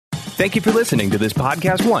Thank you for listening to this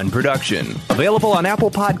Podcast One production. Available on Apple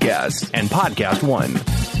Podcasts and Podcast One.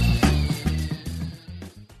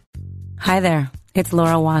 Hi there, it's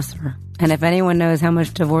Laura Wasser. And if anyone knows how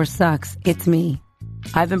much divorce sucks, it's me.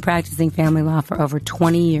 I've been practicing family law for over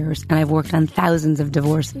 20 years, and I've worked on thousands of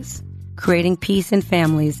divorces. Creating peace in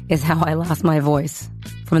families is how I lost my voice.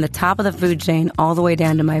 From the top of the food chain all the way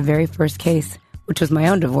down to my very first case, which was my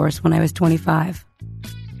own divorce when I was 25.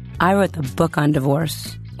 I wrote the book on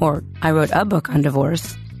divorce, or I wrote a book on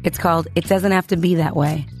divorce. It's called It Doesn't Have to Be That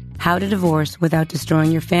Way: How to Divorce Without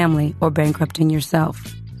Destroying Your Family or Bankrupting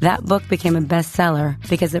Yourself. That book became a bestseller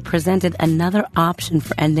because it presented another option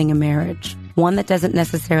for ending a marriage. One that doesn't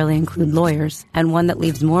necessarily include lawyers, and one that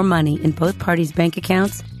leaves more money in both parties' bank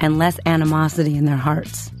accounts and less animosity in their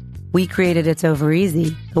hearts. We created It's Over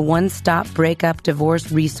Easy, the one-stop breakup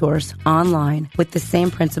divorce resource online with the same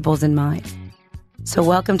principles in mind. So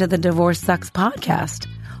welcome to the Divorce Sucks podcast,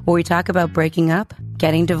 where we talk about breaking up,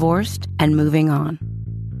 getting divorced, and moving on.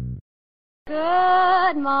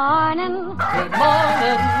 Good morning. Good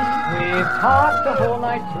morning. We've talked the whole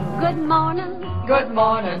night through. Good morning. Good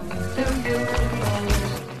morning to you.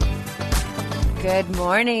 Good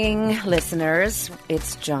morning, listeners.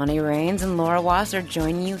 It's Johnny Rains and Laura Wasser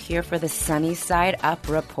joining you here for the Sunny Side Up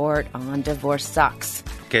Report on Divorce Sucks.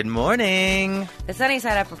 Good morning. The Sunny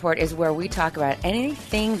Side Up Report is where we talk about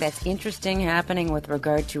anything that's interesting happening with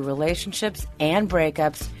regard to relationships and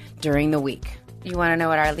breakups during the week. You want to know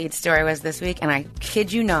what our lead story was this week? And I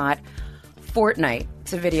kid you not, Fortnite.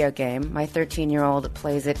 It's a video game. My 13-year-old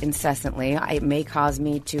plays it incessantly. It may cause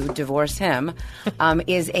me to divorce him.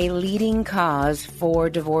 Is a leading cause for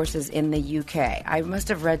divorces in the UK. I must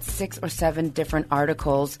have read 6 or 7 different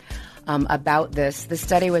articles about this. The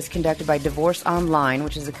study was conducted by Divorce Online,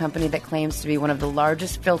 which is a company that claims to be one of the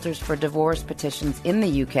largest filters for divorce petitions in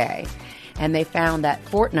the UK. And they found that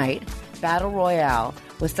Fortnite Battle Royale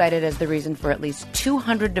was cited as the reason for at least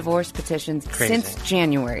 200 divorce petitions since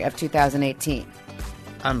January of 2018.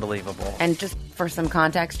 Unbelievable. And just for some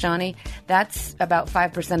context, Johnny, that's about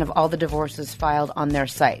 5% of all the divorces filed on their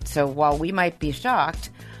site. So while we might be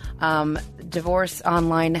shocked, Divorce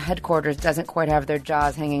Online headquarters doesn't quite have their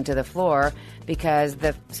jaws hanging to the floor because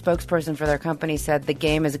the spokesperson for their company said the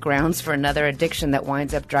game is grounds for another addiction that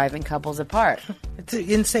winds up driving couples apart. It's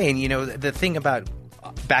insane. You know, the thing about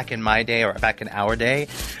back in my day or back in our day.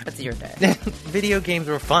 That's your day. Video games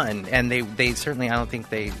were fun, and they certainly, I don't think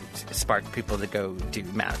they sparked people to go do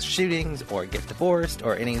mass shootings or get divorced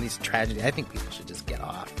or any of these tragedies. I think people should just get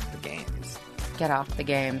off the games. Get off the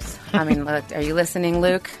games. I mean, look, are you listening,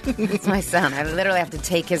 Luke? It's my son. I literally have to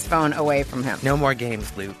take his phone away from him. No more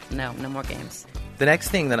games, Luke. No more games. The next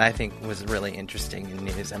thing that I think was really interesting in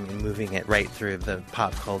news, I mean, moving it right through the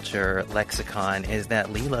pop culture lexicon, is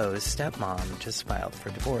that Lilo's stepmom just filed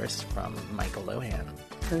for divorce from Michael Lohan.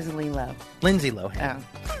 Who's Lilo? Lindsay Lohan.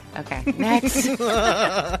 Oh, okay. Next.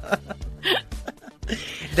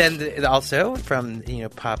 Then also from,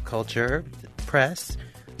 pop culture press,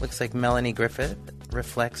 looks like Melanie Griffith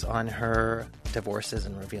reflects on her divorces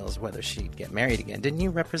and reveals whether she'd get married again. Didn't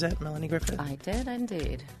you represent Melanie Griffith? I did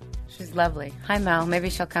indeed. She's lovely. Hi, Mel. Maybe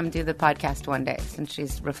she'll come do the podcast one day since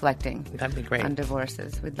she's reflecting. That'd be great. On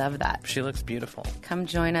divorces. We'd love that. She looks beautiful. Come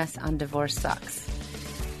join us on Divorce Sucks.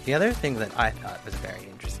 The other thing that I thought was very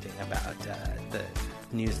interesting about the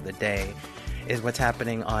news of the day is what's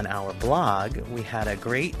happening on our blog. We had a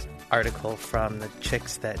great article from the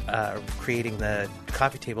chicks that are creating the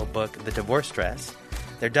coffee table book, The Divorce Dress.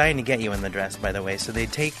 They're dying to get you in the dress, by the way. So they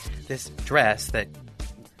take this dress that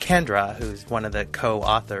Kendra, who's one of the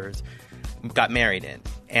co-authors, got married in.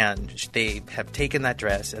 And they have taken that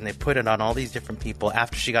dress and they put it on all these different people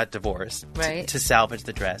after she got divorced to salvage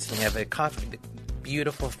the dress. And we have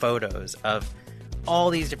beautiful photos of all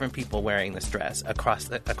these different people wearing this dress across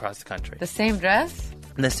the country. The same dress?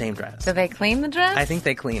 The same dress. Do they clean the dress? I think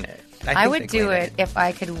they clean it. I would do it if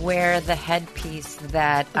I could wear the headpiece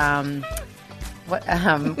that,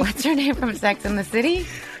 what's her name from Sex and the City?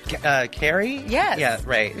 Carrie? Yes. Yeah,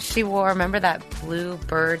 right. She wore, remember that blue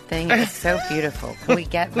bird thing? It was so beautiful. Can we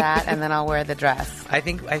get that and then I'll wear the dress? I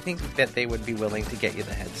think that they would be willing to get you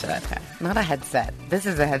the headset. Okay. Not a headset. This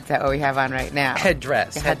is a headset we have on right now.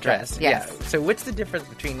 Headdress. Headdress, yes. Yeah. So what's the difference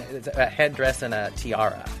between a headdress and a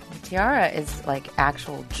tiara? A tiara is like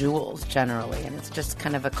actual jewels generally, and it's just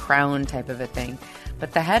kind of a crown type of a thing.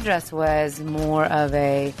 But the headdress was more of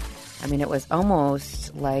it was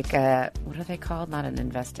almost like a, what are they called? Not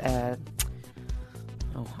an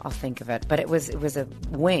I'll think of it. But it was a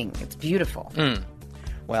wing. It's beautiful.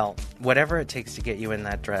 Well, whatever it takes to get you in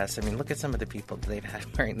that dress. I mean, look at some of the people that they've had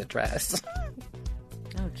wearing the dress.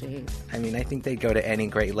 Oh, geez. I mean, I think they'd go to any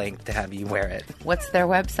great length to have you wear it. What's their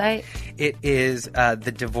website? It is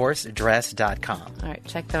thedivorcedress.com. All right,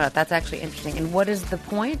 check them out. That's actually interesting. And what is the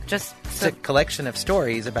point? Just It's a collection of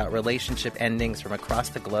stories about relationship endings from across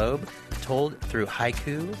the globe, told through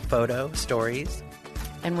haiku, photo, stories.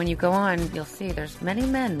 And when you go on, you'll see there's many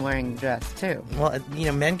men wearing a dress, too. Well,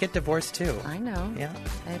 men get divorced, too. I know. Yeah.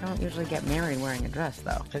 They don't usually get married wearing a dress,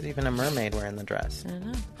 though. There's even a mermaid wearing the dress. I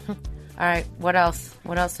know. All right, what else?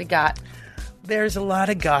 What else we got? There's a lot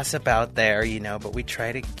of gossip out there, but we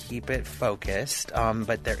try to keep it focused.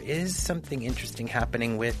 But there is something interesting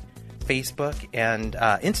happening with Facebook and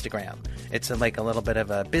Instagram. It's like a little bit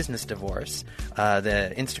of a business divorce.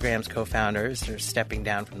 The Instagram's co-founders are stepping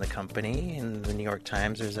down from the company. In the New York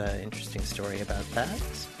Times, there's an interesting story about that.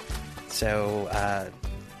 So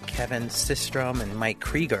Kevin Systrom and Mike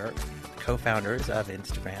Krieger, co-founders of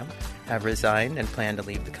Instagram, have resigned and plan to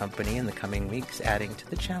leave the company in the coming weeks, adding to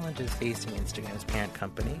the challenges facing Instagram's parent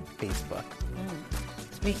company, Facebook.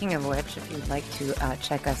 Speaking of which, if you'd like to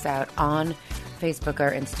check us out on Facebook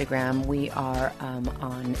or Instagram, we are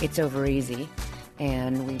on It's Over Easy,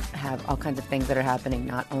 and we have all kinds of things that are happening,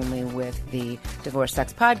 not only with the Divorce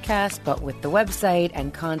Sucks podcast, but with the website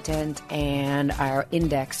and content and our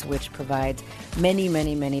index, which provides many,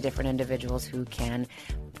 many, many different individuals who can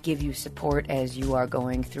give you support as you are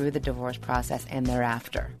going through the divorce process and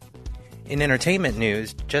thereafter. In entertainment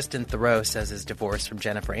news, Justin Theroux says his divorce from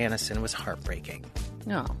Jennifer Aniston was heartbreaking.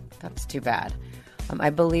 No, that's too bad. I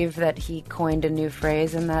believe that he coined a new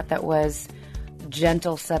phrase in that was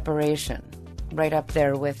gentle separation, right up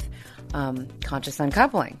there with conscious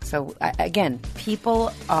uncoupling. So, again,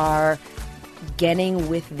 people are getting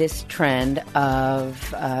with this trend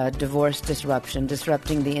of divorce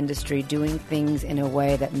disrupting the industry, doing things in a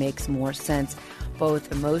way that makes more sense,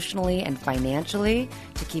 both emotionally and financially,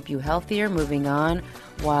 to keep you healthier, moving on.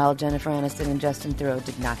 While Jennifer Aniston and Justin Theroux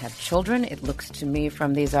did not have children, it looks to me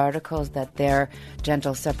from these articles that their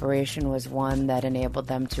gentle separation was one that enabled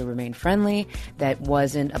them to remain friendly, that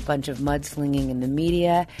wasn't a bunch of mudslinging in the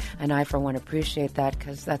media, and I, for one, appreciate that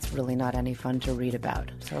because that's really not any fun to read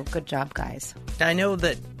about. So good job, guys. I know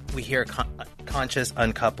that we hear conscious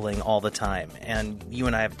uncoupling all the time, and you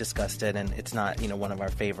and I have discussed it, and it's not, one of our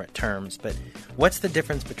favorite terms, but what's the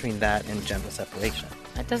difference between that and gentle separation?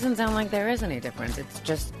 It doesn't sound like there is any difference. It's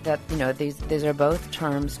just that, these are both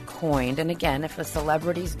terms coined, and again, if a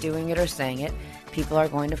celebrity's doing it or saying it, people are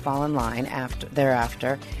going to fall in line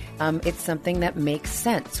thereafter. It's something that makes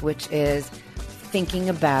sense, which is thinking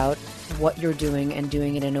about what you're doing and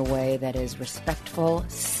doing it in a way that is respectful,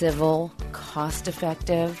 civil,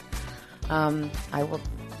 cost-effective. I will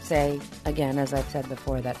say, again, as I've said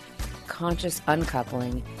before, that conscious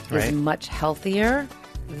uncoupling is much healthier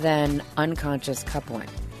than unconscious coupling.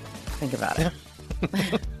 Think about it.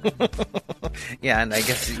 Yeah, and I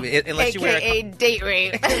guess unless you wear date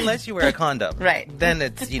rape. Unless you wear a condom, right? Then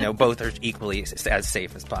it's both are equally as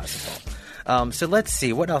safe as possible. So let's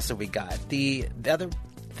see, what else have we got? The other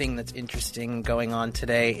thing that's interesting going on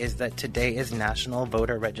today is that today is National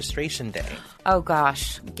Voter Registration Day. Oh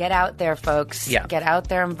gosh, get out there, folks! Yeah, get out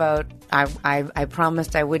there and vote. I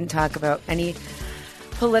promised I wouldn't talk about any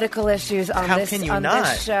political issues on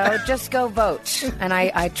this show. Just go vote. And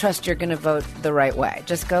I trust you're going to vote the right way.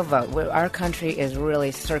 Just go vote. Our country is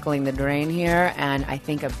really circling the drain here, and I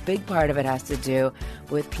think a big part of it has to do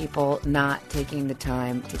with people not taking the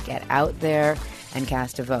time to get out there and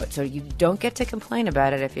cast a vote. So you don't get to complain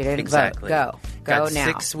about it if you didn't vote. Go got now.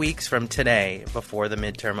 6 weeks from today before the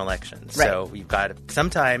midterm elections. Right. So you've got some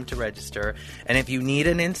time to register. And if you need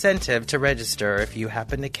an incentive to register, if you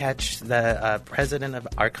happen to catch the president of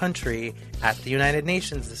our country at the United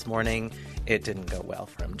Nations this morning, it didn't go well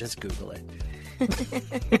for him. Just Google it.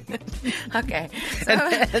 Okay. So.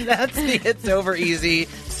 And that's the It's Over Easy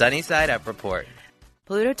Sunny Side Up report.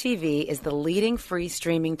 Pluto TV is the leading free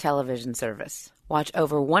streaming television service. Watch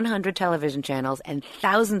over 100 television channels and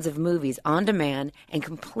thousands of movies on demand and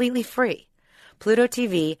completely free. Pluto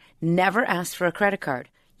TV never asks for a credit card.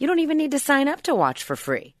 You don't even need to sign up to watch for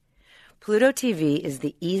free. Pluto TV is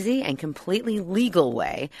the easy and completely legal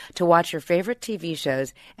way to watch your favorite TV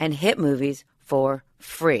shows and hit movies for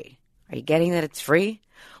free. Are you getting that it's free?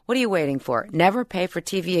 What are you waiting for? Never pay for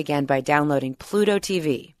TV again by downloading Pluto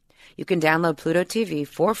TV. You can download Pluto TV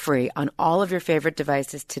for free on all of your favorite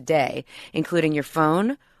devices today, including your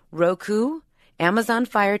phone, Roku, Amazon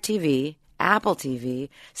Fire TV, Apple TV,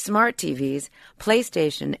 smart TVs,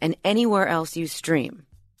 PlayStation, and anywhere else you stream.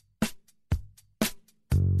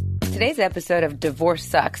 Today's episode of Divorce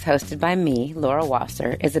Sucks, hosted by me, Laura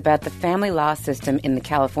Wasser, is about the family law system in the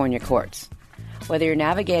California courts. Whether you're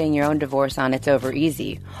navigating your own divorce on It's Over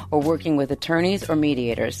Easy or working with attorneys or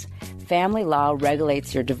mediators, family law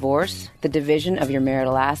regulates your divorce, the division of your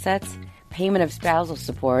marital assets, payment of spousal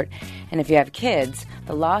support, and if you have kids,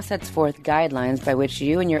 the law sets forth guidelines by which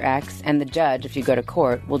you and your ex and the judge, if you go to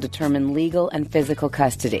court, will determine legal and physical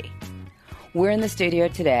custody. We're in the studio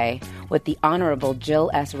today with the Honorable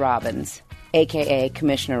Jill S. Robbins, a.k.a.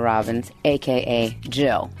 Commissioner Robbins, a.k.a.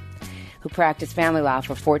 Jill, who practiced family law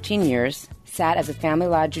for 14 years, sat as a family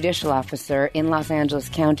law judicial officer in Los Angeles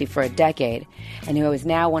County for a decade, and who is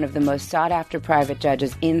now one of the most sought-after private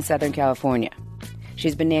judges in Southern California.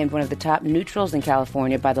 She's been named one of the top neutrals in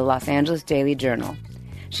California by the Los Angeles Daily Journal.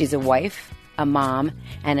 She's a wife, a mom,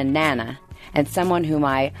 and a nana, and someone whom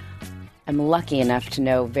I am lucky enough to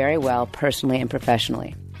know very well personally and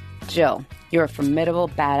professionally. Jill, you're a formidable,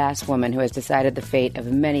 badass woman who has decided the fate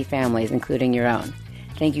of many families, including your own.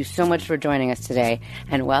 Thank you so much for joining us today,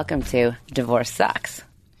 and welcome to Divorce Sucks.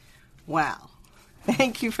 Wow.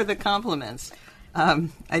 Thank you for the compliments. I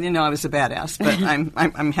didn't know I was a badass, but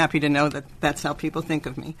I'm happy to know that that's how people think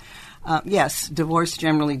of me. Yes, divorce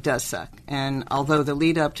generally does suck, and although the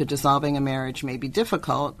lead-up to dissolving a marriage may be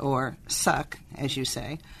difficult, or suck, as you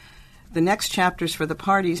say, the next chapters for the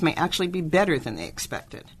parties may actually be better than they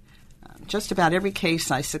expected. Just about every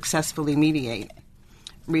case I successfully mediate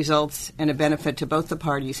results in a benefit to both the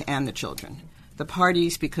parties and the children. The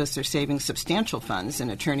parties, because they're saving substantial funds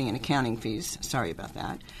in attorney and accounting fees, sorry about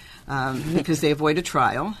that, because they avoid a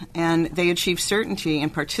trial, and they achieve certainty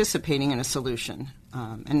in participating in a solution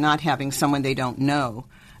and not having someone they don't know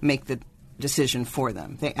make the decision for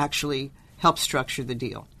them. They actually help structure the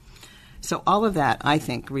deal. So all of that, I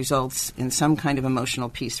think, results in some kind of emotional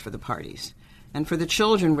peace for the parties. And for the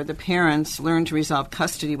children, where the parents learn to resolve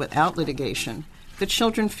custody without litigation, the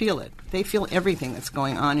children feel it. They feel everything that's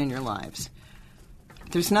going on in your lives.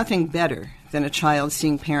 There's nothing better than a child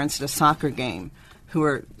seeing parents at a soccer game who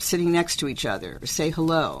are sitting next to each other, or say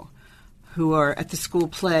hello, who are at the school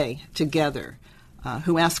play together,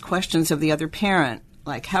 who ask questions of the other parent,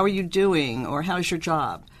 like, how are you doing, or how's your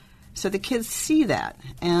job? So the kids see that,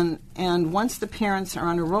 and once the parents are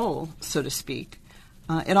on a roll, so to speak,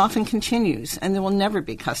 it often continues, and there will never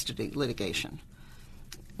be custody litigation.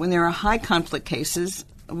 When there are high conflict cases,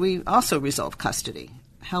 we also resolve custody.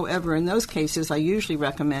 However, in those cases, I usually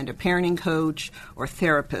recommend a parenting coach or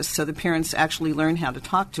therapist so the parents actually learn how to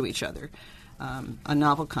talk to each other, a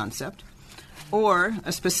novel concept. Or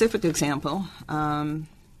a specific example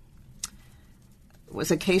was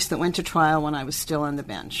a case that went to trial when I was still on the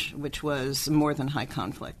bench, which was more than high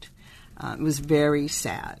conflict. It was very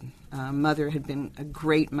sad. Mother had been a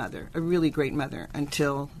great mother, a really great mother,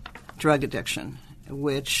 until drug addiction,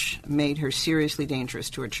 which made her seriously dangerous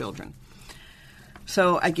to her children.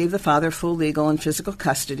 So I gave the father full legal and physical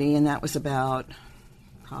custody, and that was about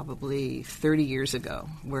probably 30 years ago,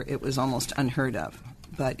 where it was almost unheard of.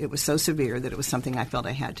 But it was so severe that it was something I felt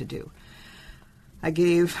I had to do. I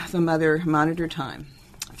gave the mother monitor time.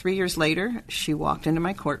 3 years later, she walked into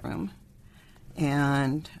my courtroom,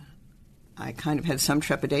 and I kind of had some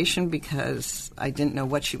trepidation because I didn't know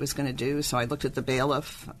what she was going to do, so I looked at the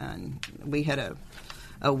bailiff, and we had a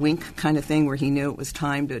wink kind of thing where he knew it was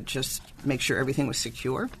time to just make sure everything was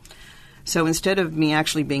secure. So instead of me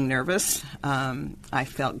actually being nervous, I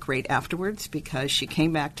felt great afterwards because she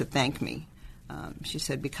came back to thank me. She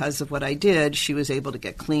said because of what I did, she was able to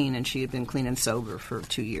get clean, and she had been clean and sober for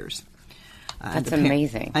 2 years. That's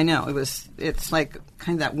amazing. I know. It's like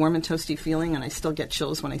kind of that warm and toasty feeling, and I still get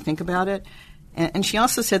chills when I think about it. And she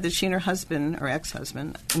also said that she and her husband, or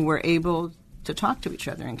ex-husband, were able to talk to each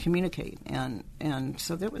other and communicate. And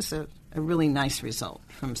so there was a really nice result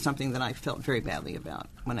from something that I felt very badly about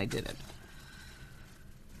when I did it.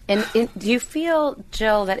 And do you feel,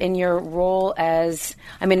 Jill, that in your role as,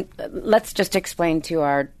 let's just explain to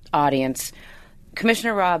our audience,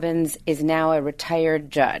 Commissioner Robbins is now a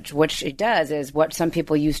retired judge. What she does is what some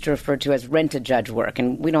people used to refer to as rent-a-judge work,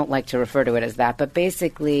 and we don't like to refer to it as that, but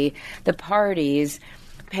basically the parties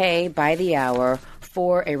pay by the hour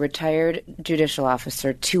for a retired judicial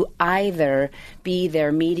officer to either be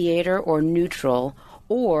their mediator or neutral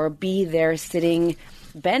or be their sitting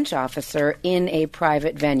bench officer in a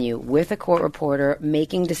private venue with a court reporter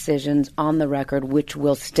making decisions on the record which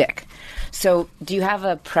will stick. So do you have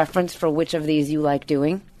a preference for which of these you like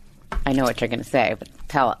doing? I know what you're going to say, but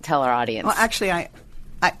tell our audience. Well, actually, I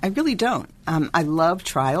really don't. I love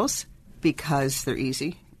trials because they're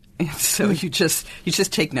easy. And so you just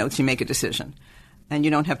take notes, you make a decision. And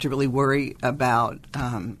you don't have to really worry about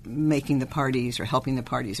making the parties or helping the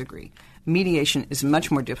parties agree. Mediation is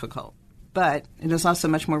much more difficult, but it is also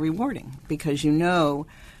much more rewarding because you know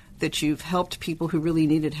that you've helped people who really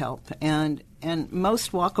needed help, and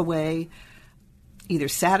most walk away either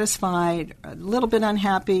satisfied, a little bit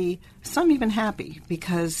unhappy, some even happy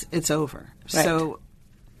because it's over. Right. So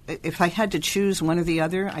if I had to choose one or the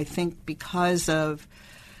other, I think because of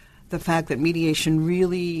the fact that mediation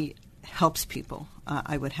really helps people,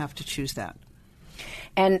 I would have to choose that.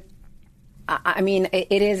 And I mean,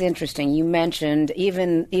 it is interesting. You mentioned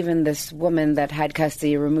even this woman that had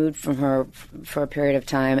custody removed from her for a period of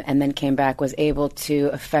time and then came back was able to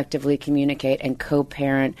effectively communicate and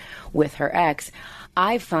co-parent with her ex.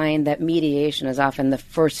 I find that mediation is often the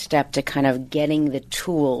first step to kind of getting the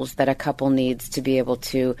tools that a couple needs to be able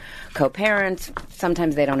to co-parent.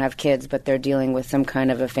 Sometimes they don't have kids, but they're dealing with some kind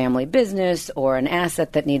of a family business or an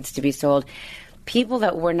asset that needs to be sold. People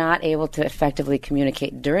that were not able to effectively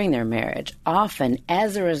communicate during their marriage, often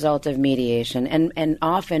as a result of mediation and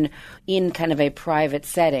often in kind of a private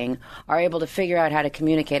setting, are able to figure out how to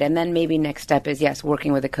communicate. And then maybe next step is, yes,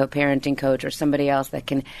 working with a co-parenting coach or somebody else that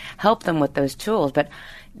can help them with those tools. But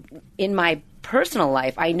in my personal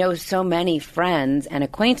life, I know so many friends and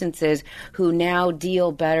acquaintances who now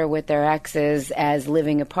deal better with their exes as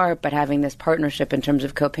living apart but having this partnership in terms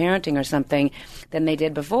of co-parenting or something than they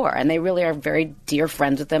did before. And they really are very dear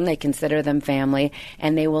friends with them. They consider them family.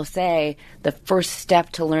 And they will say the first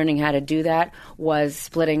step to learning how to do that was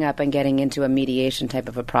splitting up and getting into a mediation type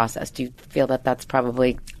of a process. Do you feel that that's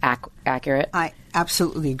probably accurate? I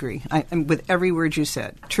absolutely agree. With every word you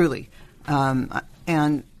said, truly.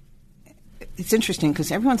 And it's interesting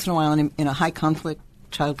because every once in a while in a high conflict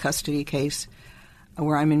child custody case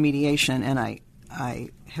where I'm in mediation and I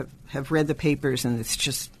have read the papers and it's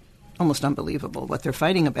just almost unbelievable what they're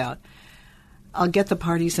fighting about, I'll get the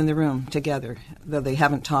parties in the room together, though they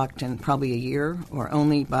haven't talked in probably a year or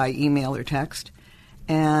only by email or text,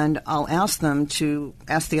 and I'll ask them to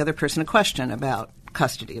ask the other person a question about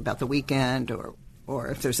custody, about the weekend or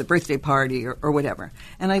if there's a birthday party or whatever.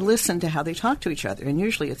 And I listen to how they talk to each other, and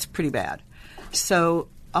usually it's pretty bad. So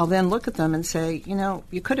I'll then look at them and say,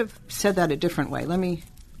 you could have said that a different way. Let me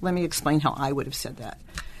explain how I would have said that.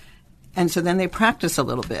 And so then they practice a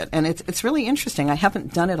little bit. And it's really interesting. I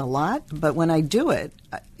haven't done it a lot, but when I do it,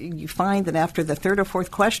 you find that after the third or fourth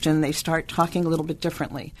question, they start talking a little bit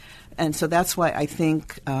differently. And so that's why I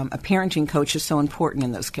think a parenting coach is so important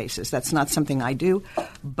in those cases. That's not something I do,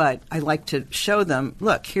 but I like to show them,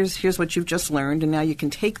 look, here's what you've just learned, and now you can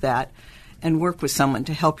take that and work with someone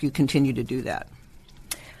to help you continue to do that.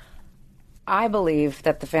 I believe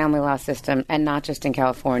that the family law system, and not just in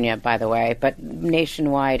California, by the way, but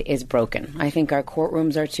nationwide, is broken. I think our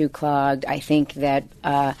courtrooms are too clogged. I think that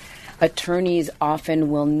attorneys often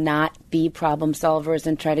will not be problem solvers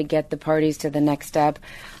and try to get the parties to the next step.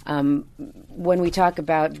 When we talk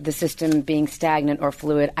about the system being stagnant or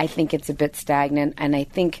fluid, I think it's a bit stagnant, and I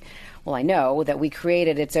think, well, I know that we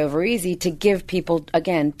created It's Over Easy to give people,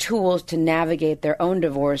 again, tools to navigate their own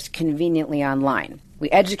divorce conveniently online. We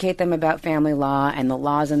educate them about family law and the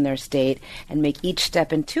laws in their state and make each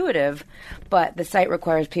step intuitive, but the site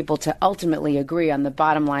requires people to ultimately agree on the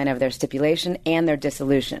bottom line of their stipulation and their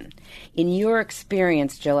dissolution. In your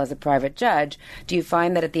experience, Jill, as a private judge, do you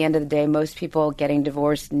find that at the end of the day, most people getting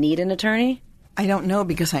divorced need an attorney? I don't know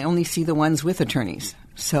because I only see the ones with attorneys.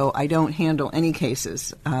 So I don't handle any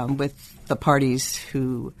cases with the parties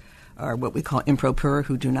who are what we call improper,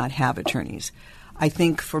 who do not have attorneys. I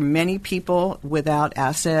think for many people without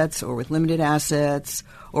assets or with limited assets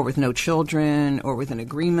or with no children or with an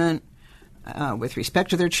agreement with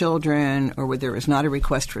respect to their children or where there is not a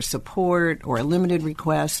request for support or a limited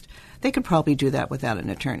request, they could probably do that without an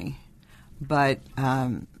attorney. But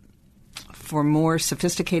for more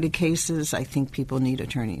sophisticated cases, I think people need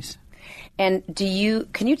attorneys. And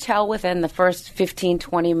can you tell within the first 15,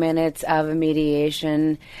 20 minutes of a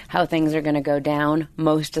mediation how things are going to go down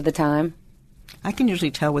most of the time? I can usually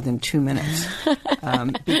tell within 2 minutes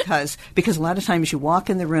because a lot of times you walk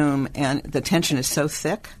in the room and the tension is so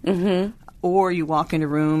thick, or you walk in a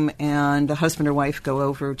room and the husband or wife go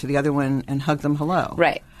over to the other one and hug them hello.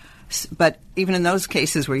 Right. But even in those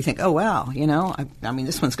cases where you think, oh, wow, I mean,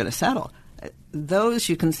 this one's going to settle, those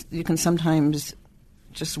you can sometimes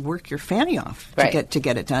just work your fanny off to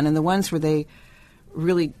get it done. And the ones where they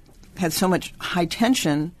really had so much high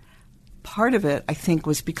tension, part of it, I think,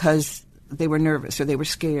 was because they were nervous or they were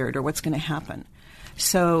scared or what's going to happen.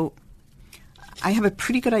 So I have a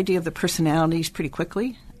pretty good idea of the personalities pretty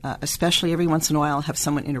quickly, especially every once in a while I'll have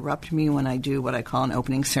someone interrupt me when I do what I call an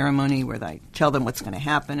opening ceremony where I tell them what's going to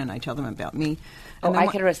happen and I tell them about me. And I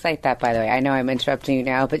can recite that, by the way. I know I'm interrupting you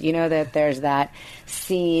now, but you know that there's that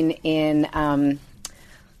scene in...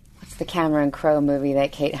 what's the Cameron Crowe movie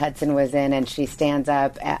that Kate Hudson was in, and she stands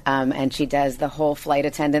up and she does the whole flight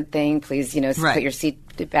attendant thing. Please, Right. put your seat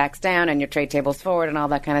backs down and your tray tables forward and all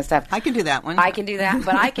that kind of stuff. I can do that one. I can do that,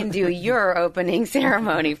 but I can do your opening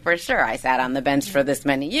ceremony for sure. I sat on the bench for this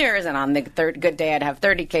many years, and on the good day I'd have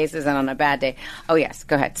 30 cases, and on a bad day, oh yes,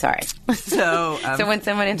 go ahead. Sorry. So when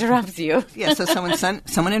someone interrupts you, yeah. So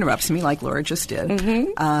someone interrupts me, like Laura just did.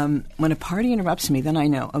 Mm-hmm. When a party interrupts me, then I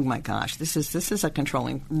know, oh my gosh, this is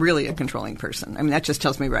really a controlling person. I mean, that just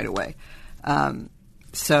tells me right away.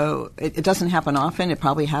 So it doesn't happen often. It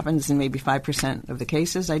probably happens in maybe 5% of the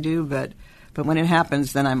cases I do, but when it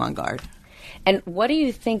happens, then I'm on guard. And what do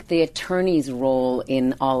you think the attorney's role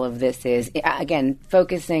in all of this is? Again,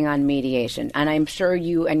 focusing on mediation. And I'm sure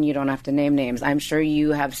you don't have to name names, I'm sure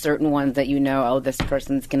you have certain ones that this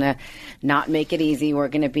person's going to not make it easy. We're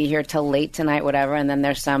going to be here till late tonight, whatever. And then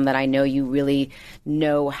there's some that I know you really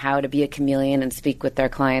know how to be a chameleon and speak with their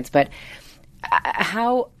clients. But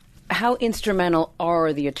how instrumental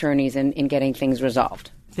are the attorneys in getting things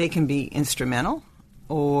resolved? They can be instrumental,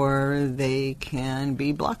 or they can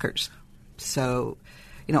be blockers. So,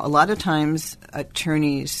 a lot of times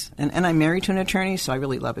attorneys, and I'm married to an attorney, so I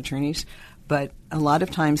really love attorneys, but a lot of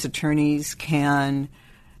times attorneys can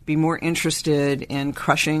be more interested in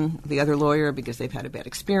crushing the other lawyer because they've had a bad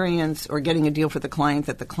experience, or getting a deal for the client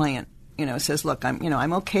that the client says, look,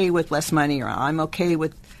 I'm okay with less money, or I'm okay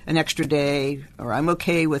with an extra day, or I'm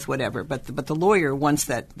okay with whatever. But the lawyer wants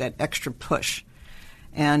that extra push.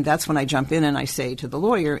 And that's when I jump in and I say to the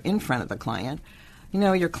lawyer in front of the client,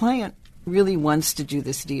 your client really wants to do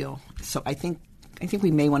this deal. So I think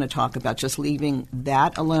we may want to talk about just leaving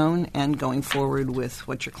that alone and going forward with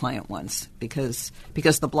what your client wants, because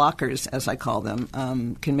the blockers, as I call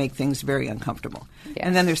them, can make things very uncomfortable. Yes.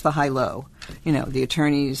 And then there's the high-low. The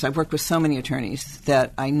attorneys, I've worked with so many attorneys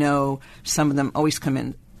that I know some of them always come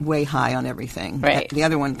in way high on everything. Right. The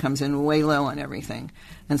other one comes in way low on everything.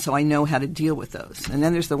 And so I know how to deal with those. And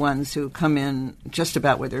then there's the ones who come in just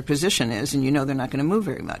about where their position is, and they're not going to move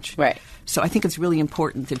very much. Right. So I think it's really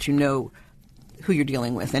important that you know who you're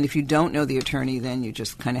dealing with. And if you don't know the attorney, then you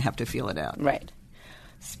just kind of have to feel it out. Right.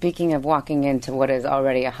 Speaking of walking into what is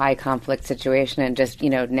already a high conflict situation and just,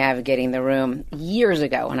 navigating the room, years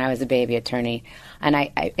ago when I was a baby attorney, and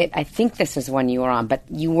I think this is when you were on, but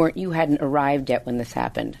you hadn't arrived yet when this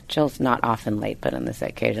happened. Jill's not often late, but on this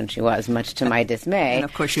occasion she was, much to my dismay. And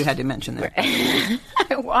of course you had to mention that.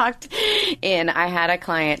 I walked in, I had a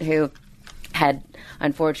client who had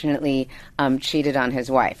unfortunately cheated on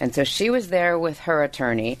his wife. And so she was there with her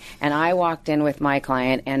attorney, and I walked in with my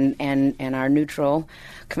client, and our neutral,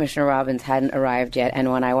 Commissioner Robbins, hadn't arrived yet.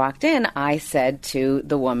 And when I walked in, I said to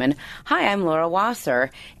the woman, "Hi, I'm Laura Wasser."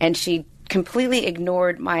 And she completely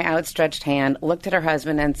ignored my outstretched hand, looked at her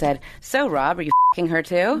husband and said, "So, Rob, are you f***ing her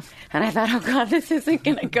too?" And I thought, oh, God, this isn't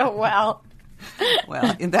going to go well.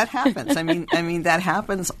 Well, that happens. I mean, that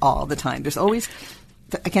happens all the time. There's always...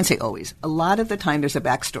 I can't say always. A lot of the time there's a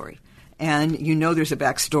backstory. And there's a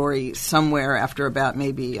backstory somewhere after about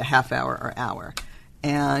maybe a half hour or hour.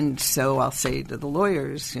 And so I'll say to the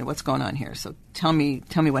lawyers, what's going on here? So tell me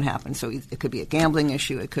what happened. So it could be a gambling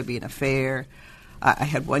issue. It could be an affair. I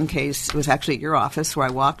had one case, it was actually at your office, where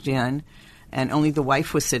I walked in and only the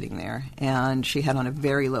wife was sitting there. And she had on a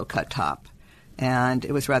very low-cut top. And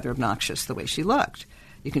it was rather obnoxious the way she looked.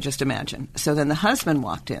 You can just imagine. So then the husband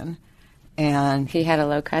walked in. And he had a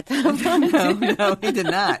low cut top. No, he did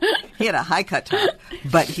not. He had a high cut top.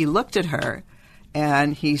 But he looked at her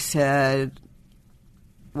and he said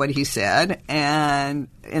what he said, and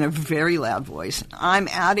in a very loud voice, "I'm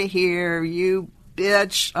out of here, you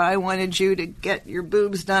bitch. I wanted you to get your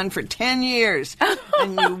boobs done for 10 years.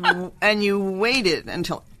 And you waited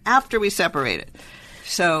until after we separated."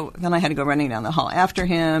 So then I had to go running down the hall after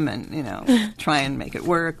him and, try and make it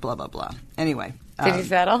work, blah, blah, blah. Anyway. Did you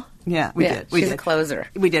settle? Yeah, we did. She's a closer.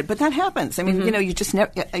 We did. But that happens. I mean, you just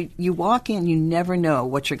never, you walk in, you never know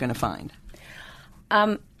what you're going to find.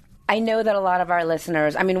 I know that a lot of our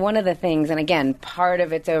listeners, one of the things, and again, part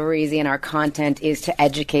of It's Over Easy and our content is to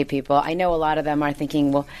educate people. I know a lot of them are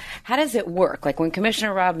thinking, well, how does it work? Like when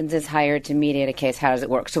Commissioner Robbins is hired to mediate a case, how does it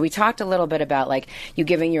work? So we talked a little bit about you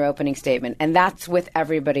giving your opening statement, and that's with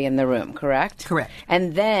everybody in the room, correct? Correct.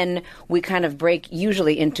 And then we kind of break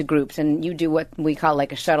usually into groups, and you do what we call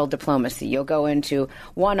a shuttle diplomacy. You'll go into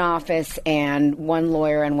one office and one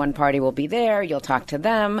lawyer and one party will be there. You'll talk to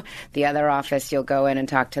them. The other office, you'll go in and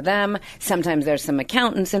talk to them. them. Sometimes there's some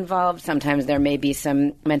accountants involved. Sometimes there may be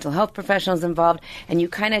some mental health professionals involved. And you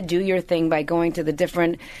kind of do your thing by going to the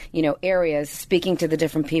different, areas, speaking to the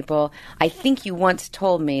different people. I think you once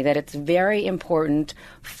told me that it's very important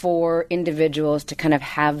for individuals to kind of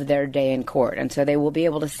have their day in court. And so they will be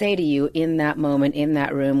able to say to you in that moment, in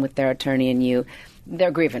that room with their attorney and you,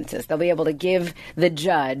 their grievances. They'll be able to give the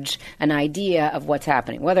judge an idea of what's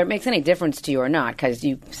happening, whether it makes any difference to you or not, because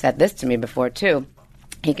you said this to me before, too.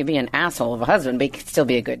 He could be an asshole of a husband, but he could still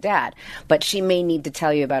be a good dad. But she may need to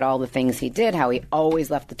tell you about all the things he did, how he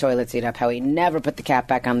always left the toilet seat up, how he never put the cap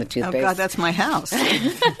back on the toothpaste. Oh, God, that's my house.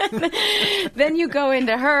 Then you go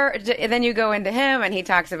into him, and he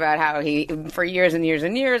talks about how he, for years and years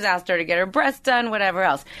and years, asked her to get her breasts done, whatever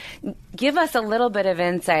else. Give us a little bit of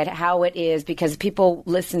insight how it is, because people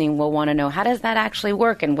listening will want to know, how does that actually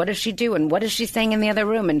work, and what does she do, and what is she saying in the other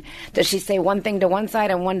room, and does she say one thing to one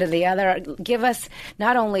side and one to the other? Give us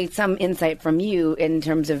not only some insight from you in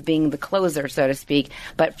terms of being the closer, so to speak,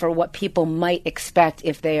 but for what people might expect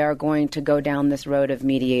if they are going to go down this road of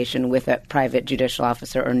mediation with a private judicial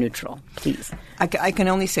officer or neutral. Please. I can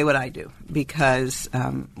only say what I do, because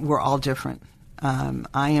we're all different.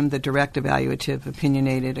 I am the direct, evaluative,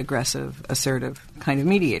 opinionated, aggressive, assertive kind of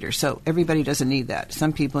mediator. So everybody doesn't need that.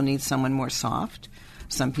 Some people need someone more soft.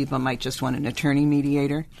 Some people might just want an attorney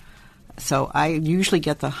mediator. So I usually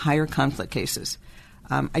get the higher conflict cases.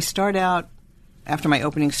 I start out, after my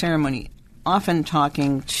opening ceremony, often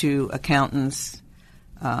talking to accountants,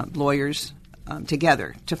 lawyers,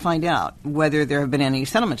 together to find out whether there have been any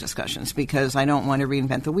settlement discussions, because I don't want to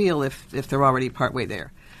reinvent the wheel if they're already partway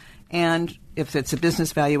there. And if it's a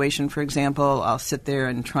business valuation, for example, I'll sit there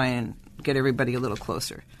and try and get everybody a little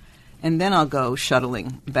closer. And then I'll go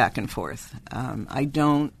shuttling back and forth. I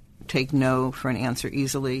don't take no for an answer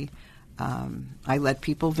easily. I let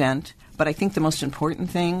people vent. But I think the most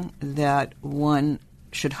important thing that one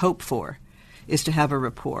should hope for is to have a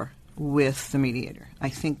rapport with the mediator. I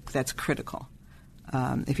think that's critical.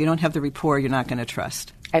 If you don't have the rapport, you're not going to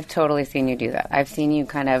trust. I've totally seen you do that. I've seen you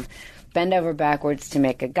kind of bend over backwards to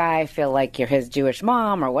make a guy feel like you're his Jewish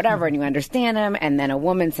mom or whatever, and you understand him, and then a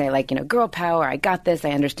woman say, like, girl power, I got this, I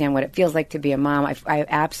understand what it feels like to be a mom. I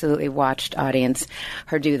absolutely watched audience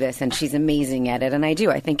her do this, and she's amazing at it, and I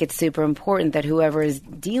do. I think it's super important that whoever is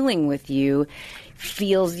dealing with you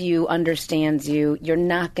feels you, understands you. You're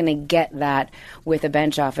not going to get that with a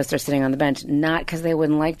bench officer sitting on the bench, not because they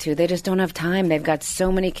wouldn't like to. They just don't have time. They've got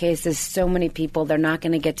so many cases, so many people. They're not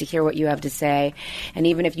going to get to hear what you have to say. And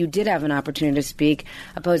even if you did have an opportunity to speak,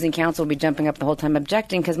 opposing counsel would be jumping up the whole time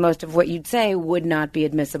objecting, because most of what you'd say would not be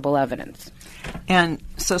admissible evidence. And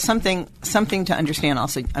so something to understand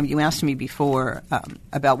also, you asked me before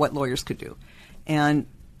about what lawyers could do. And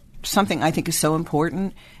something I think is so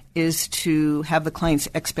important is to have the client's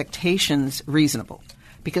expectations reasonable.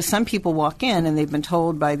 Because some people walk in and they've been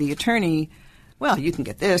told by the attorney, well, you can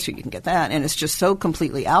get this or you can get that, and it's just so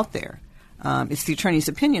completely out there. It's the attorney's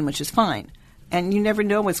opinion, which is fine. And you never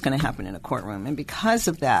know what's going to happen in a courtroom. And because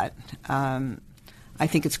of that, I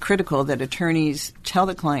think it's critical that attorneys tell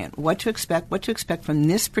the client what to expect from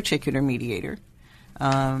this particular mediator.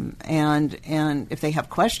 And if they have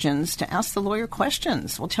questions, to ask the lawyer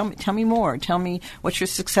questions. Well, tell me more. Tell me, what's your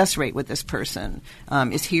success rate with this person?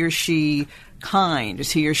 Is he or she kind? Is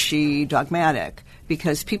he or she dogmatic?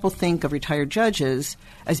 Because people think of retired judges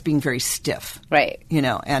as being very stiff, right?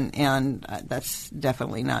 And that's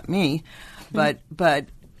definitely not me. But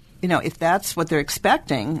if that's what they're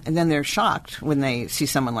expecting, and then they're shocked when they see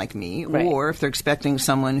someone like me, right. Or if they're expecting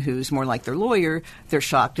someone who's more like their lawyer, they're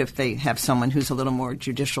shocked if they have someone who's a little more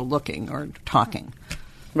judicial looking or talking.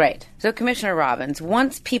 Right. So, Commissioner Robbins,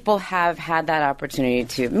 once people have had that opportunity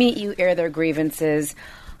to meet you, air their grievances,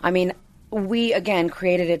 we, again,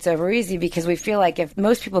 created It's Over Easy because we feel like if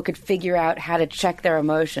most people could figure out how to check their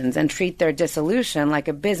emotions and treat their dissolution like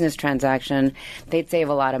a business transaction, they'd save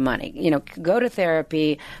a lot of money. Go to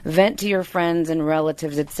therapy, vent to your friends and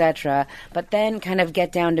relatives, etc., but then kind of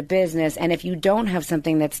get down to business. And if you don't have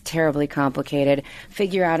something that's terribly complicated,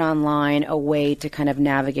 figure out online a way to kind of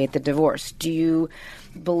navigate the divorce. Do you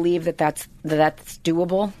believe that that's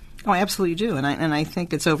doable? Oh, I absolutely do. And I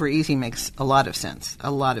think It's Over Easy makes a lot of sense.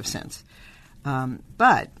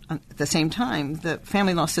 But at the same time, the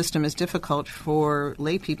family law system is difficult for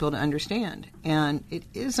lay people to understand, and it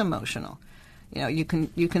is emotional. You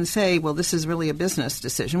can say, well, this is really a business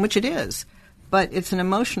decision, which it is, but it's an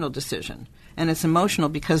emotional decision, and it's emotional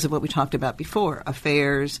because of what we talked about before: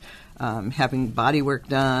 affairs, having body work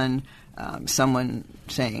done, someone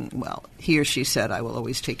saying, well, he or she said, I will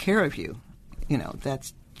always take care of you.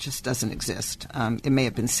 That's just doesn't exist. It may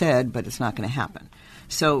have been said, but it's not going to happen.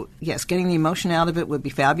 So, yes, getting the emotion out of it would be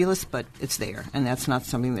fabulous, but it's there, and that's not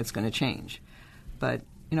something that's going to change. But,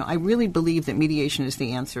 I really believe that mediation is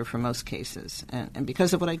the answer for most cases. And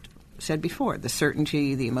because of what I said before, the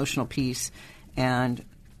certainty, the emotional peace, and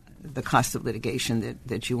the cost of litigation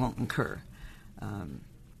that you won't incur.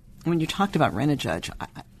 When you talked about rent-a-judge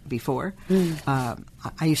before, I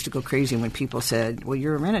used to go crazy when people said, well,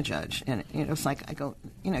 you're a rent-a-judge. And it's like, I go,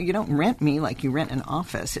 you don't rent me like you rent an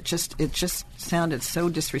office. It just sounded so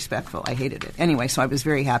disrespectful. I hated it. Anyway, so I was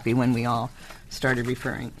very happy when we all started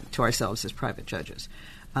referring to ourselves as private judges.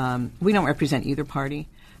 We don't represent either party,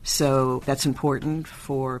 so that's important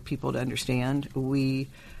for people to understand. We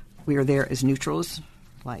are there as neutrals,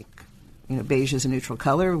 like, beige is a neutral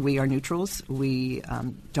color. We are neutrals. We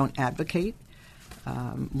don't advocate.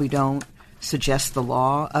 We don't suggest the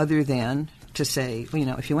law other than to say,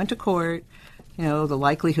 if you went to court, the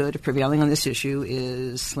likelihood of prevailing on this issue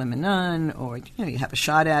is slim and none, or, you have a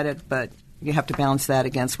shot at it, but you have to balance that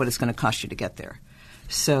against what it's going to cost you to get there.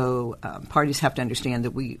 So parties have to understand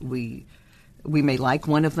that we may like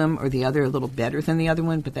one of them or the other a little better than the other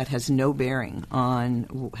one, but that has no bearing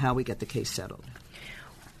on how we get the case settled.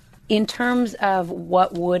 In terms of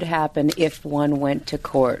what would happen if one went to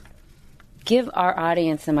court, give our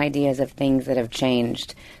audience some ideas of things that have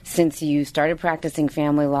changed since you started practicing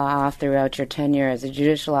family law throughout your tenure as a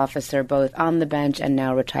judicial officer, both on the bench and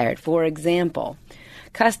now retired. For example,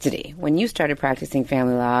 custody. When you started practicing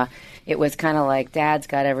family law, it was kind of like dad's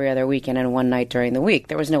got every other weekend and one night during the week.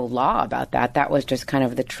 There was no law about that. That was just kind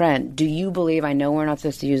of the trend. Do you believe, I know we're not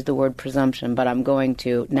supposed to use the word presumption, but I'm going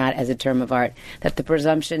to, not as a term of art, that the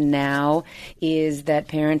presumption now is that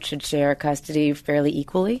parents should share custody fairly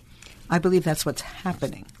equally? I believe that's what's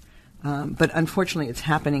happening. But unfortunately, it's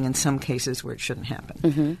happening in some cases where it shouldn't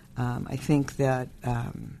happen. Mm-hmm. I think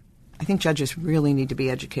judges really need to be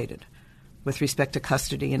educated with respect to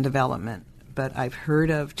custody and development. But I've heard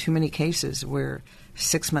of too many cases where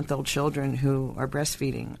 6-month-old children who are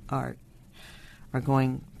breastfeeding are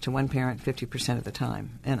going to one parent 50% of the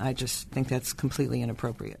time. And I just think that's completely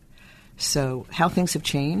inappropriate. So how things have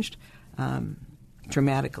changed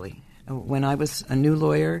dramatically. When I was a new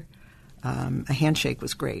lawyer, a handshake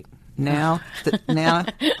was great. Now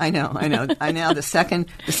I know. The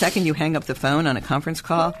second you hang up the phone on a conference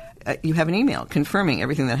call, you have an email confirming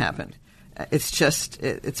everything that happened.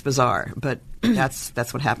 It's bizarre, but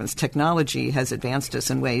that's what happens. Technology has advanced us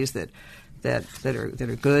in ways that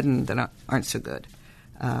are good and that aren't so good.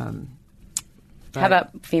 How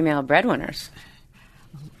about female breadwinners?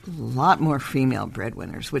 A lot more female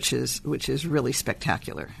breadwinners, which is really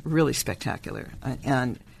spectacular,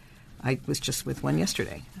 and I was just with one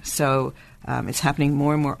yesterday. So it's happening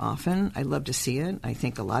more and more often. I love to see it. I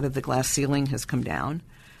think a lot of the glass ceiling has come down.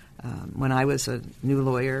 When I was a new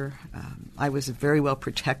lawyer, I was very well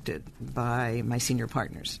protected by my senior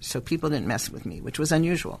partners. So people didn't mess with me, which was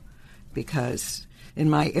unusual because in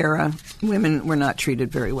my era, women were not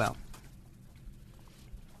treated very well.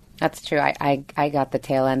 That's true. I got the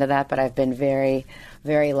tail end of that, but I've been very,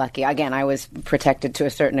 very lucky. Again, I was protected to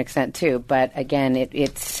a certain extent too, but again,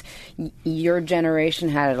 it's your generation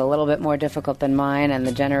had it a little bit more difficult than mine, and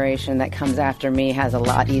the generation that comes after me has a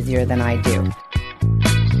lot easier than I do.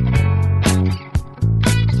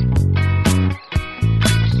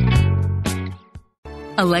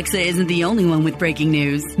 Alexa isn't the only one with breaking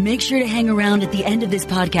news. Make sure to hang around at the end of this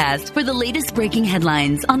podcast for the latest breaking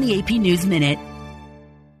headlines on the AP News Minute.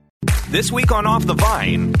 This week on Off the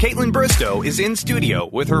Vine, Caitlin Bristow is in studio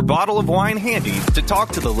with her bottle of wine handy to talk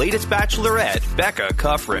to the latest bachelorette, Becca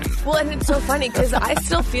Cuffrin. Well, and it's so funny because I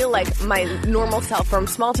still feel like my normal self from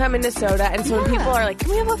small town Minnesota, and so when people are like, can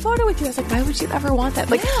we have a photo with you? I was like, why would you ever want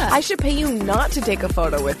that? Like, I should pay you not to take a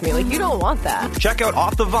photo with me. Like, you don't want that. Check out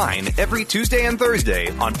Off the Vine every Tuesday and Thursday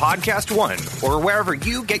on Podcast One or wherever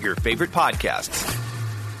you get your favorite podcasts.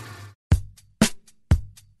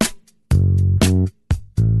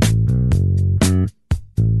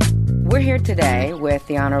 We're here today with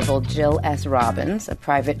the Honorable Jill S. Robbins, a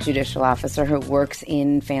private judicial officer who works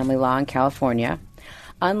in family law in California.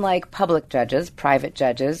 Unlike public judges, private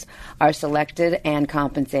judges are selected and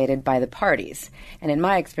compensated by the parties. And in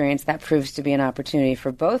my experience, that proves to be an opportunity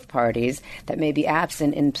for both parties that may be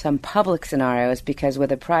absent in some public scenarios, because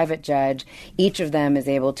with a private judge, each of them is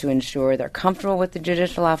able to ensure they're comfortable with the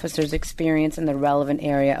judicial officer's experience in the relevant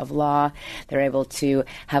area of law. They're able to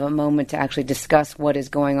have a moment to actually discuss what is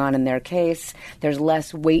going on in their case. There's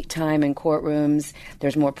less wait time in courtrooms.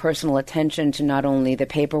 There's more personal attention to not only the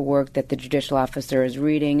paperwork that the judicial officer is reading,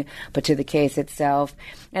 reading, but to the case itself.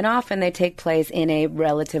 And often they take place in a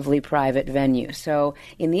relatively private venue. So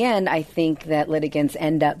in the end, I think that litigants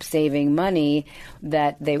end up saving money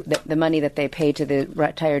that the money that they pay to the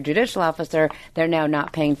retired judicial officer, they're now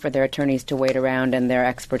not paying for their attorneys to wait around and their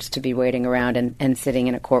experts to be waiting around and sitting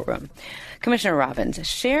in a courtroom. Commissioner Robbins,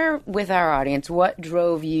 share with our audience what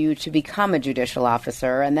drove you to become a judicial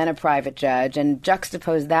officer and then a private judge, and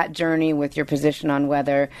juxtapose that journey with your position on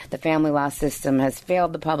whether the family law system has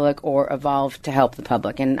failed the public or evolved to help the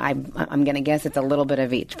public. And I'm going to guess it's a little bit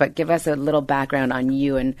of each, but give us a little background on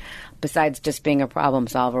you, and besides just being a problem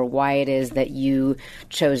solver, why it is that you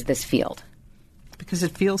chose this field. Because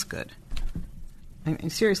it feels good. I mean,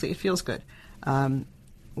 seriously, it feels good.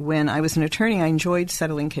 When I was an attorney, I enjoyed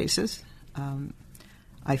settling cases.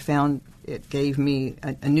 I found it gave me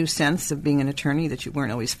a new sense of being an attorney, that you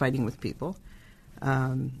weren't always fighting with people.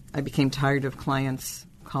 I became tired of clients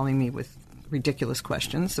calling me with ridiculous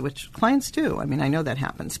questions, which clients do. I mean, I know that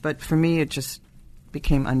happens. But for me, it just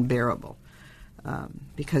became unbearable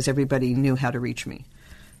because everybody knew how to reach me.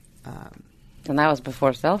 And that was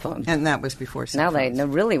before cell phones. And that was before cell phones. Now they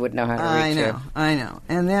really would know how to reach you. I know.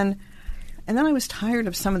 And then I was tired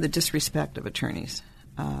of some of the disrespect of attorneys.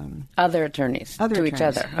 Other attorneys to each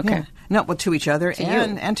other. Okay. Yeah. No, well, to each other to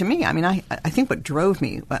and to me. I mean, I think what drove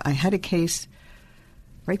me, I had a case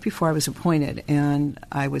right before I was appointed, and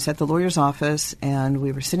I was at the lawyer's office, and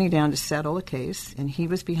we were sitting down to settle a case, and he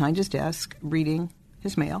was behind his desk reading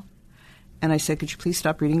his mail. And I said, could you please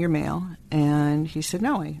stop reading your mail? And he said,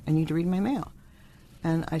 no, I need to read my mail.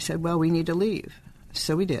 And I said, well, we need to leave.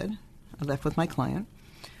 So we did. I left with my client.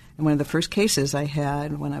 And one of the first cases I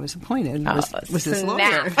had when I was appointed was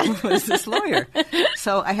this lawyer.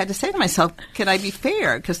 So I had to say to myself, can I be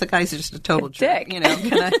fair? Because the guy's just a total jerk. Dick. You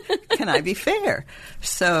know, can I be fair?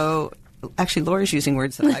 So actually, lawyers using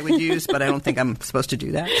words that I would use, but I don't think I'm supposed to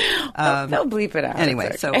do that. They'll bleep it out.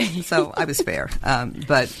 Anyway, okay. so I was fair.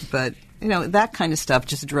 But you know, that kind of stuff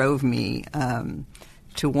just drove me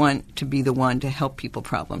to want to be the one to help people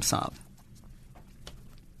problem solve.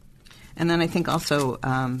 And then I think also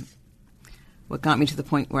what got me to the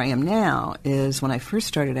point where I am now is when I first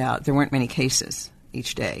started out, there weren't many cases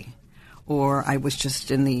each day. Or I was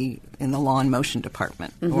just in the law and motion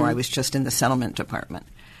department, or I was just in the settlement department.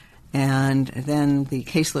 And then the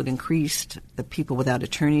caseload increased, the people without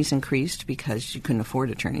attorneys increased because you couldn't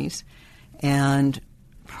afford attorneys. And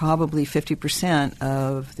probably 50%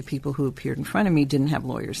 of the people who appeared in front of me didn't have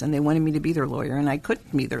lawyers, and they wanted me to be their lawyer, and I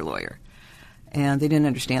couldn't be their lawyer. And they didn't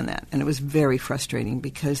understand that. And it was very frustrating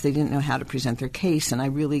because they didn't know how to present their case, and I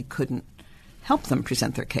really couldn't help them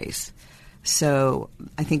present their case. So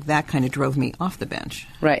I think that kind of drove me off the bench.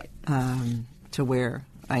 Right. To where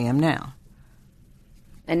I am now.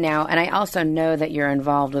 And I also know that you're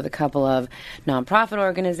involved with a couple of nonprofit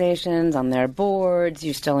organizations on their boards.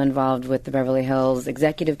 You're still involved with the Beverly Hills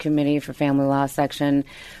Executive Committee for Family Law Section.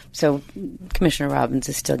 So Commissioner Robbins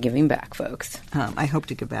is still giving back, folks. I hope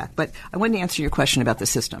to give back. But I wanted to answer your question about the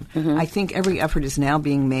system. I think every effort is now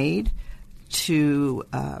being made to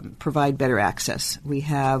provide better access. We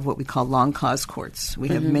have what we call long cause courts. We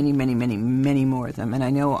have many, many, many, many more of them. And I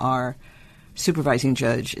know our supervising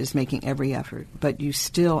judge is making every effort. But you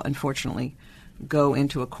still, unfortunately, go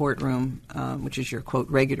into a courtroom, which is your, quote,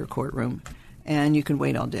 regular courtroom, and you can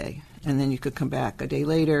wait all day. And then you could come back a day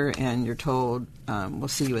later and you're told, we'll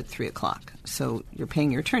see you at 3 o'clock. So you're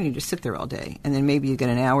paying your attorney to sit there all day. And then maybe you get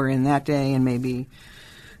an hour in that day, and maybe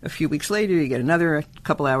a few weeks later you get another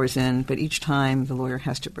couple hours in. But each time the lawyer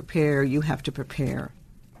has to prepare, you have to prepare.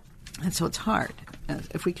 And so it's hard.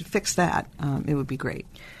 If we could fix that, it would be great.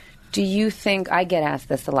 Do you think, I get asked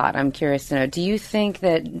this a lot, I'm curious to know, do you think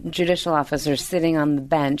that judicial officers sitting on the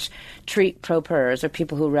bench treat pro pers, or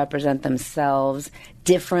people who represent themselves,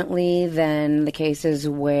 differently than the cases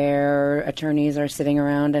where attorneys are sitting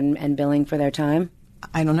around and billing for their time?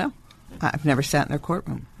 I don't know. I've never sat in their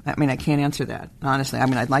courtroom. I mean, I can't answer that, honestly. I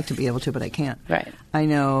mean, I'd like to be able to, but I can't. Right. I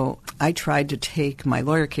know I tried to take my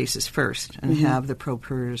lawyer cases first and have the pro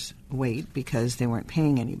pers wait because they weren't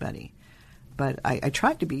paying anybody. But I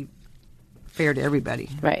tried to be fair to everybody.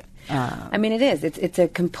 Right. I mean, it is. It's a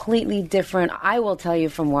completely different. I will tell you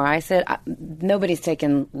from where I sit, nobody's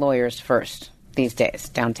taking lawyers first these days,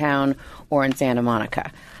 downtown or in Santa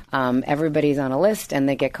Monica. Everybody's on a list, and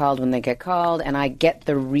they get called when they get called. And I get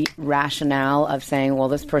the rationale of saying, well,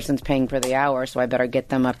 this person's paying per the hour, so I better get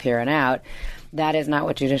them up here and out. That is not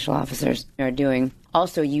what judicial officers are doing.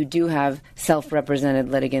 Also, you do have self-represented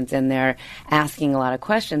litigants in there asking a lot of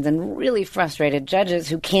questions and really frustrated judges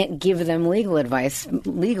who can't give them legal advice.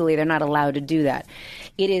 Legally, they're not allowed to do that.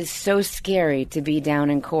 It is so scary to be down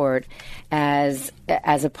in court as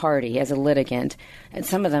a party, as a litigant. And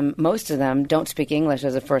some of them, most of them, don't speak English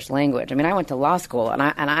as a first language. I mean, I went to law school, and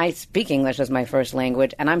I speak English as my first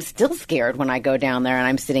language, and I'm still scared when I go down there and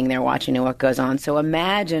I'm sitting there watching what goes on. So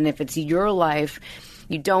imagine if it's your life,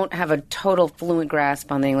 you don't have a total fluent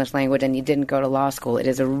grasp on the English language and you didn't go to law school. It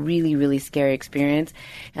is a really, really scary experience.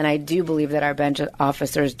 And I do believe that our bench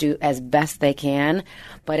officers do as best they can,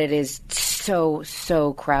 but it is so,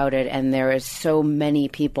 so crowded and there is so many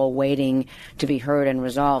people waiting to be heard and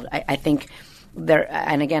resolved. I think there,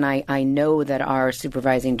 and again, I know that our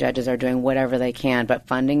supervising judges are doing whatever they can, but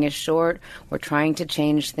funding is short. We're trying to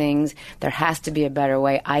change things. There has to be a better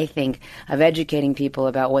way, I think, of educating people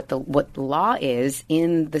about what the law is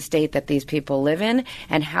in the state that these people live in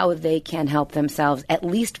and how they can help themselves, at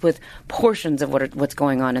least with portions of what's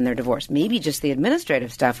going on in their divorce. Maybe just the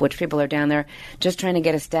administrative stuff, which people are down there just trying to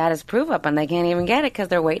get a status proof up and they can't even get it because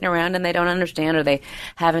they're waiting around and they don't understand or they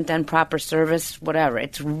haven't done proper service, whatever.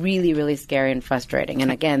 It's really, really scary and frustrating.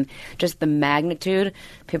 And again, just the magnitude,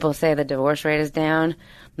 people say the divorce rate is down,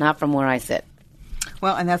 not from where I sit.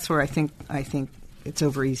 Well, and that's where I think It's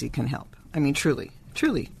Over Easy can help. I mean, truly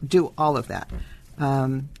do all of that.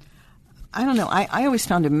 I don't know. I always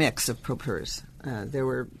found a mix of pro pers. There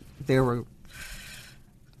were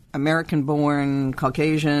American-born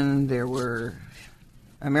Caucasian, there were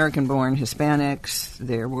American-born Hispanics,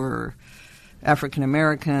 there were African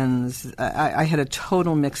Americans. I had a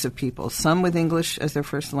total mix of people, some with English as their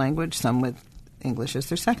first language, some with English as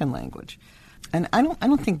their second language. And I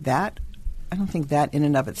don't think that in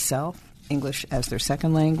and of itself, English as their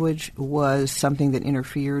second language, was something that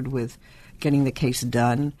interfered with getting the case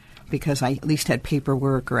done because I at least had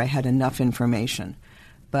paperwork or I had enough information.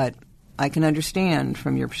 But I can understand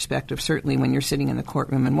from your perspective, certainly when you're sitting in the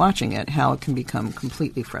courtroom and watching it, how it can become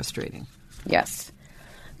completely frustrating. Yes.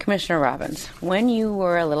 Commissioner Robbins, when you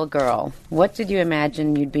were a little girl, what did you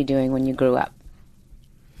imagine you'd be doing when you grew up?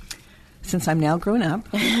 Since I'm now grown up,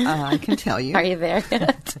 I can tell you. Are you there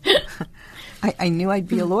yet? I knew I'd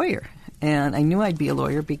be a lawyer. And I knew I'd be a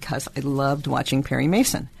lawyer because I loved watching Perry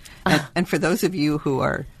Mason. And for those of you who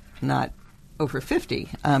are not over 50,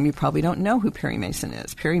 you probably don't know who Perry Mason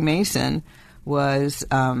is. Perry Mason was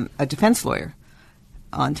a defense lawyer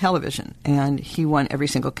on television, and he won every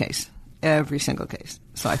single case.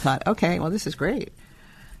 So I thought, okay, well, this is great.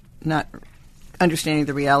 Not understanding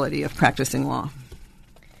the reality of practicing law.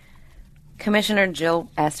 Commissioner Jill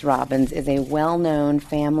S. Robbins is a well-known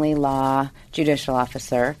family law judicial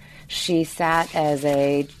officer. She sat as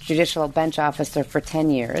a judicial bench officer for 10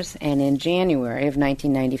 years, and in January of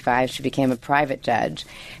 1995, she became a private judge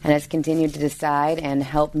and has continued to decide and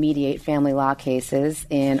help mediate family law cases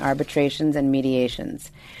in arbitrations and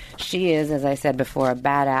mediations. She is, as I said before, a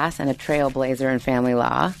badass and a trailblazer in family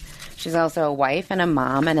law. She's also a wife and a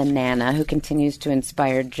mom and a nana who continues to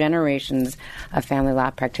inspire generations of family law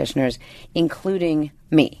practitioners, including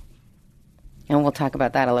me. And we'll talk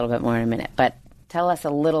about that a little bit more in a minute. But tell us a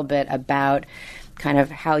little bit about kind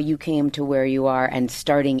of how you came to where you are and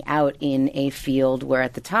starting out in a field where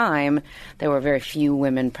at the time there were very few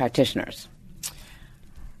women practitioners.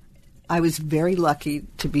 I was very lucky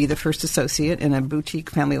to be the first associate in a boutique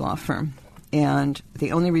family law firm. And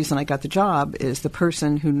the only reason I got the job is the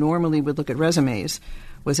person who normally would look at resumes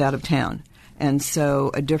was out of town. And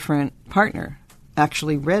so a different partner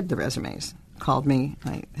actually read the resumes, called me,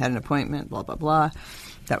 I had an appointment, blah, blah, blah.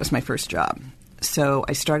 That was my first job. So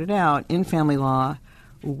I started out in family law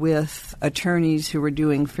with attorneys who were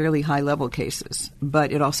doing fairly high-level cases,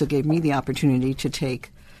 but it also gave me the opportunity to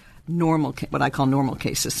take what I call normal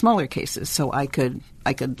cases, smaller cases, so I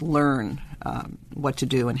could learn what to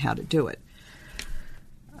do and how to do it.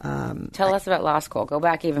 Tell us about law school. Go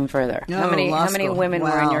back even further. How many women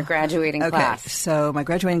were in your graduating class? So my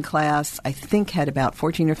graduating class, I think, had about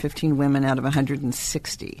 14 or 15 women out of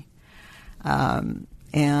 160.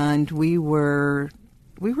 And we were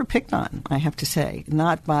picked on, I have to say,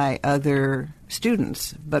 not by other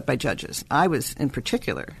students, but by judges. I was in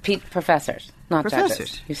particular. Professors, not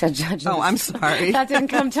judges. You said judges. Oh, I'm sorry. That didn't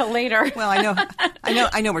come till later. Well,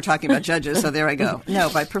 I know we're talking about judges, so there I go. No,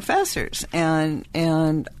 by professors. And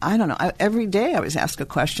I don't know. Every day I was asked a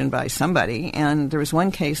question by somebody, and there was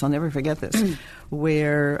one case, I'll never forget this,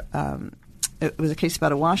 where it was a case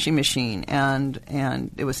about a washing machine, and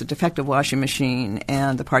it was a defective washing machine,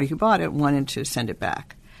 and the party who bought it wanted to send it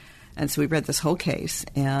back. And so we read this whole case,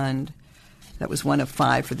 and That was one of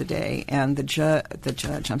 5 for the day. And the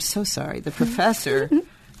judge, I'm so sorry, the professor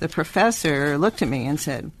looked at me and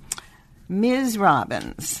said, Ms.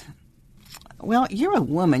 Robbins, well, you're a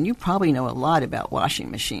woman. You probably know a lot about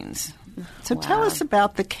washing machines. So tell us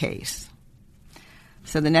about the case.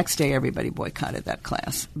 So the next day, everybody boycotted that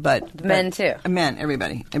class. But men too. Men,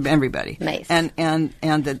 everybody. Nice. And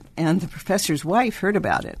the professor's wife heard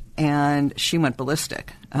about it, and she went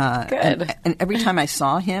ballistic. Good. And every time I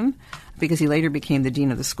saw him, because he later became the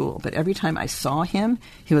dean of the school, but every time I saw him,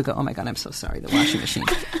 he would go, "Oh my God, I'm so sorry, the washing machine."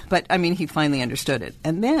 But I mean, he finally understood it.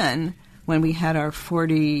 And then when we had our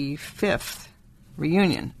 45th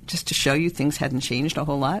reunion, just to show you things hadn't changed a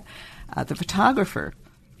whole lot, the photographer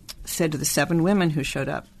said to the 7 women who showed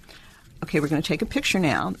up, okay, we're going to take a picture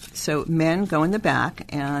now. So men go in the back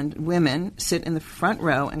and women sit in the front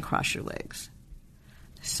row and cross your legs.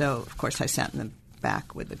 So, of course, I sat in the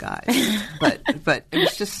back with the guys. but it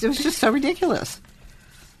was just so ridiculous.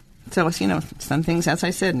 So, some things, as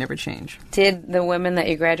I said, never change. Did the women that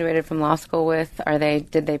you graduated from law school with,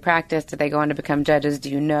 did they practice? Did they go on to become judges?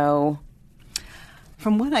 Do you know?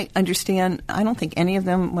 From what I understand, I don't think any of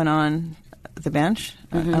them went on the bench.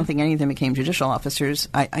 Mm-hmm. I don't think any of them became judicial officers.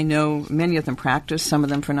 I know many of them practiced, some of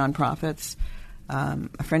them for nonprofits.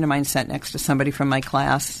 A friend of mine sat next to somebody from my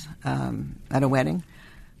class at a wedding,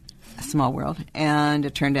 a small world, and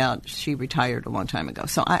it turned out she retired a long time ago.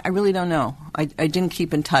 So I really don't know. I didn't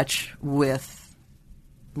keep in touch with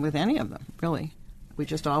any of them, really. We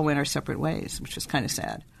just all went our separate ways, which is kind of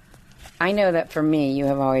sad. I know that for me, you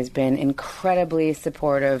have always been incredibly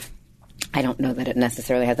supportive. I don't know that it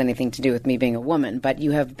necessarily has anything to do with me being a woman, but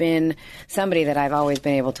you have been somebody that I've always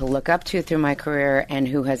been able to look up to through my career and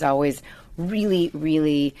who has always really,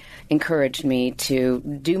 really encouraged me to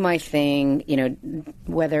do my thing,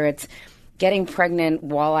 whether it's getting pregnant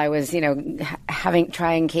while I was,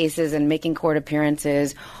 trying cases and making court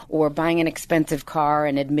appearances, or buying an expensive car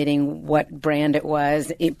and admitting what brand it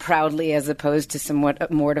was proudly as opposed to somewhat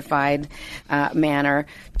mortified manner,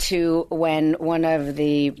 to when one of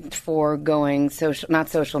the foregoing not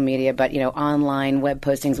social media, but, online web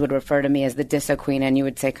postings would refer to me as the Disso Queen, and you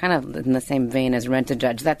would say, kind of in the same vein as Rent a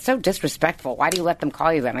Judge, that's so disrespectful. Why do you let them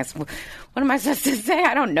call you that? And I said, what am I supposed to say?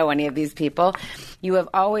 I don't know any of these people. You have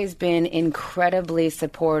always been incredibly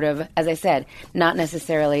supportive, as I said, not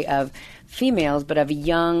necessarily of females, but of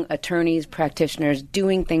young attorneys, practitioners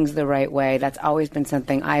doing things the right way. That's always been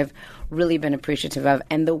something I've really been appreciative of.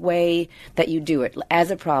 And the way that you do it as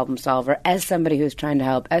a problem solver, as somebody who's trying to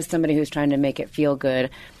help, as somebody who's trying to make it feel good.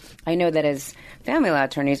 I know that as family law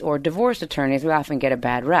attorneys or divorce attorneys, we often get a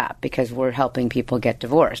bad rap because we're helping people get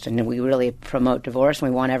divorced. And we really promote divorce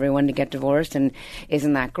and we want everyone to get divorced. And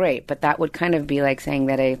isn't that great? But that would kind of be like saying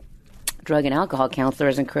that a drug and alcohol counselor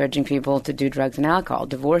is encouraging people to do drugs and alcohol.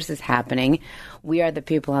 Divorce is happening. We are the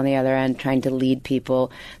people on the other end trying to lead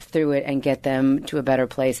people through it and get them to a better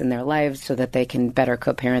place in their lives so that they can better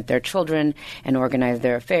co-parent their children and organize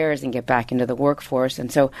their affairs and get back into the workforce.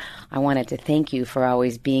 And so I wanted to thank you for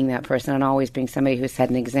always being that person and always being somebody who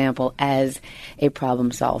set an example as a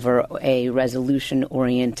problem solver, a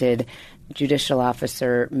resolution-oriented judicial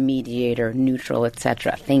officer, mediator, neutral,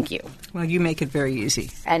 etc. Thank you. Well, you make it very easy.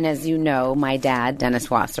 And as you know, my dad, Dennis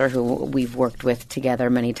Wasser, who we've worked with together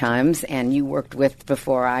many times, and you worked with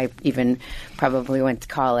before I even probably went to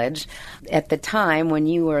college. At the time when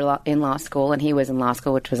you were in law school and he was in law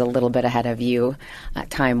school, which was a little bit ahead of you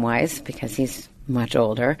time-wise because he's much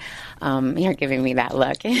older. You're giving me that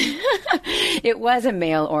look. It was a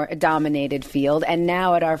male or a dominated field, and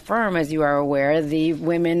now at our firm, as you are aware, the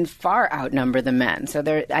women far outnumber the men.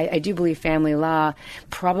 So I do believe family law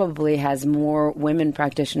probably has more women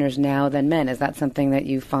practitioners now than men. Is that something that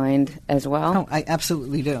you find as well? Oh, I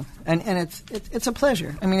absolutely do, and it's a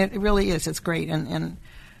pleasure. I mean, it really is. It's great, and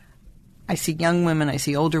I see young women, I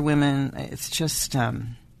see older women. It's just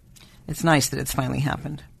it's nice that it's finally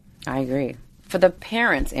happened. I agree. For the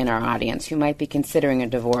parents in our audience who might be considering a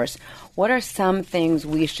divorce, what are some things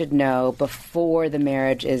we should know before the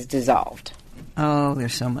marriage is dissolved? Oh,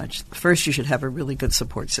 there's so much. First, you should have a really good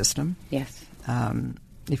support system. Yes.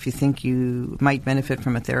 If you think you might benefit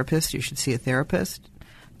from a therapist, you should see a therapist.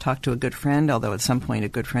 Talk to a good friend, although at some point a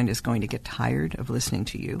good friend is going to get tired of listening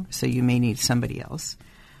to you, so you may need somebody else.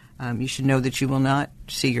 You should know that you will not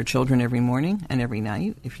see your children every morning and every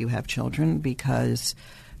night if you have children, because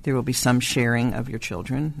there will be some sharing of your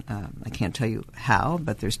children. I can't tell you how,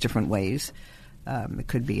 but there's different ways. It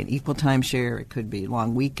could be an equal time share. It could be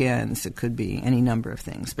long weekends. It could be any number of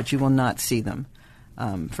things. But you will not see them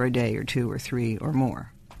for a day or two or three or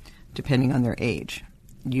more, depending on their age.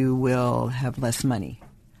 You will have less money.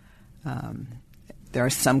 There are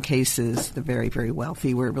some cases, the very, very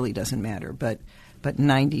wealthy, where it really doesn't matter. But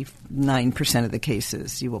 99% of the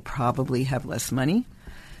cases, you will probably have less money,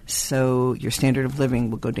 so your standard of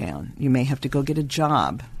living will go down. You may have to go get a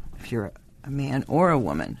job if you're a man or a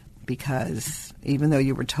woman, because even though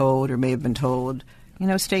you were told or may have been told,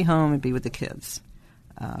 stay home and be with the kids.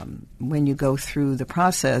 When you go through the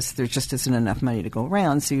process, there just isn't enough money to go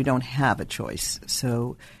around, so you don't have a choice.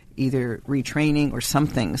 So either retraining or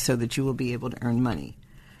something so that you will be able to earn money.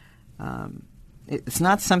 It's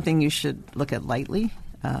not something you should look at lightly.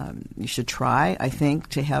 You should try, I think,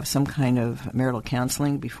 to have some kind of marital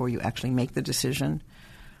counseling before you actually make the decision.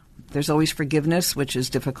 There's always forgiveness, which is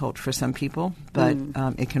difficult for some people, but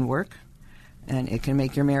it can work, and it can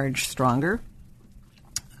make your marriage stronger.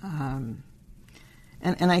 And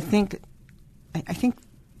I think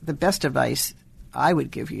the best advice I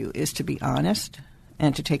would give you is to be honest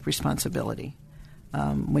and to take responsibility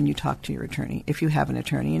when you talk to your attorney, if you have an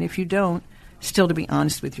attorney. And if you don't, still to be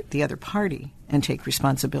honest with the other party and take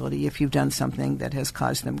responsibility if you've done something that has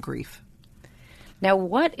caused them grief. Now,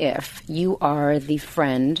 what if you are the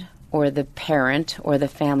friend or the parent or the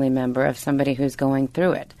family member of somebody who's going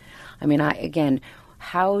through it? I mean,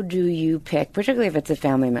 how do you pick, particularly if it's a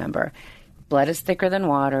family member? Blood is thicker than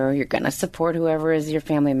water. You're going to support whoever is your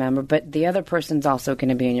family member, but the other person's also going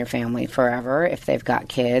to be in your family forever if they've got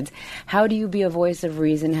kids. How do you be a voice of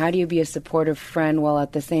reason? How do you be a supportive friend while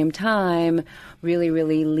at the same time really,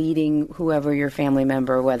 really leading whoever your family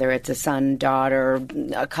member, whether it's a son, daughter,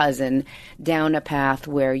 a cousin, down a path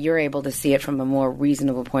where you're able to see it from a more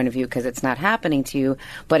reasonable point of view because it's not happening to you,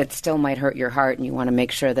 but it still might hurt your heart, and you want to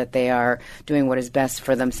make sure that they are doing what is best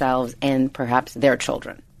for themselves and perhaps their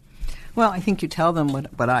children? Well, I think you tell them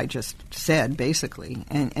what I just said, basically,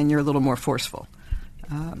 and you're a little more forceful.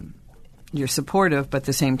 You're supportive, but at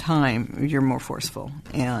the same time, you're more forceful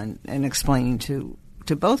and explaining to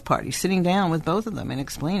both parties, sitting down with both of them and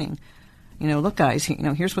explaining, look, guys,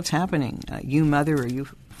 here's what's happening. You mother or you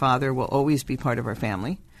father will always be part of our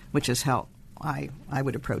family, which is how I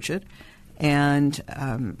would approach it. And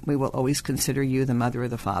we will always consider you the mother or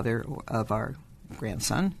the father of our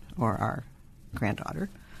grandson or our granddaughter.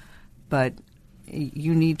 But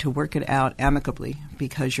you need to work it out amicably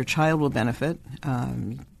because your child will benefit.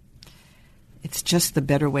 It's just the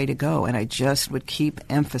better way to go, and I just would keep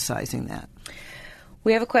emphasizing that.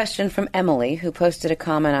 We have a question from Emily, who posted a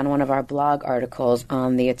comment on one of our blog articles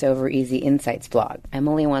on the It's Over Easy Insights blog.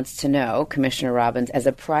 Emily wants to know, Commissioner Robbins, as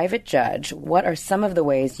a private judge, what are some of the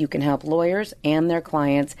ways you can help lawyers and their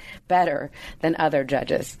clients better than other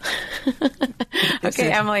judges?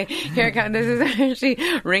 Okay, Emily, here it comes. This is she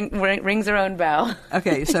rings her own bell.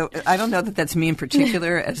 Okay, so I don't know that that's me in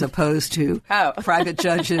particular, as opposed to private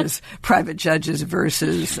judges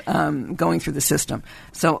versus going through the system.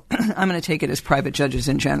 So I'm going to take it as private judges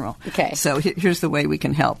in general. Okay. So here's the way we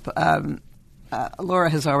can help. Laura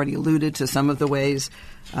has already alluded to some of the ways.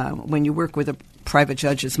 When you work with a private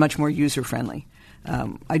judge, it's much more user-friendly.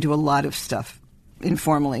 I do a lot of stuff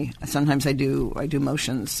informally. Sometimes I do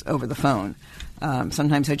motions over the phone.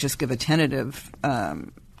 Sometimes I just give a tentative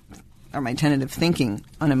or my tentative thinking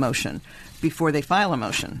on a motion before they file a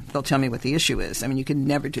motion. They'll tell me what the issue is. I mean, you can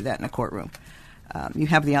never do that in a courtroom. You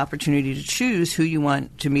have the opportunity to choose who you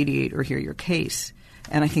want to mediate or hear your case.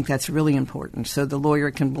 And I think that's really important. So the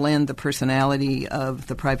lawyer can blend the personality of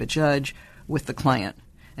the private judge with the client.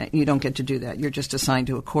 You don't get to do that. You're just assigned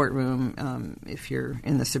to a courtroom if you're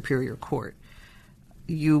in the superior court.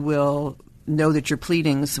 You will know that your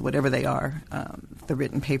pleadings, whatever they are, the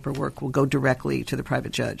written paperwork will go directly to the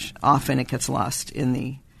private judge. Often it gets lost in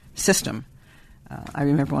the system. I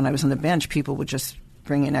remember when I was on the bench, people would just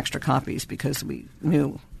bring in extra copies because we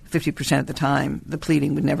knew 50% of the time the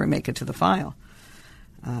pleading would never make it to the file.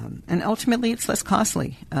 And ultimately, it's less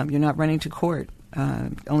costly. You're not running to court,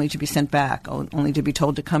 only to be sent back, only to be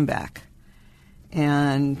told to come back.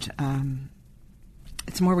 And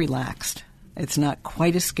it's more relaxed. It's not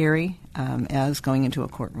quite as scary as going into a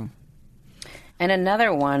courtroom. And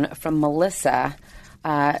another one from Melissa.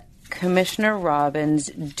 Commissioner Robbins,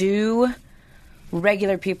 do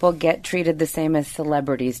regular people get treated the same as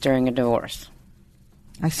celebrities during a divorce?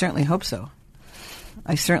 I certainly hope so.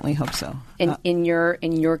 In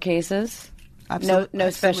your cases? No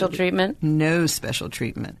special treatment? No special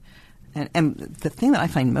treatment. And the thing that I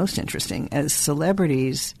find most interesting is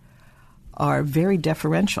celebrities are very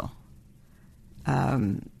deferential.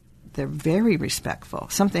 They're very respectful,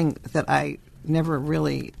 something that I never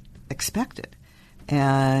really expected.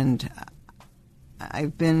 And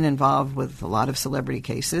I've been involved with a lot of celebrity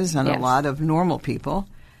cases and a lot of normal people,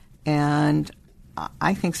 and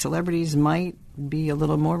I think celebrities might be a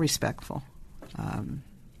little more respectful. And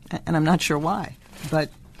I'm not sure why. But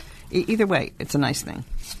either way, it's a nice thing.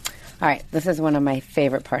 All right, this is one of my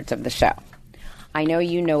favorite parts of the show. I know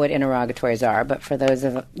you know what interrogatories are, but for those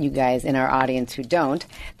of you guys in our audience who don't,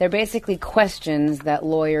 they're basically questions that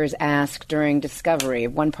lawyers ask during discovery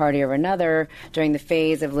of one party or another during the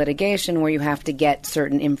phase of litigation where you have to get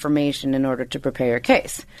certain information in order to prepare your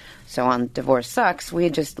case. So on Divorce Sucks,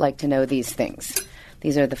 we'd just like to know these things.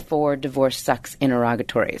 These are the 4 Divorce Sucks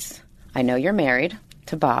interrogatories. I know you're married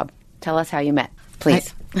to Bob. Tell us how you met,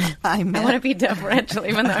 please. I want to be deferential,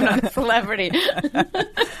 even though I'm not a celebrity.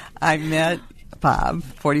 I met Bob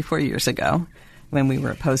 44 years ago when we were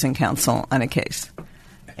opposing counsel on a case.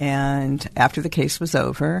 And after the case was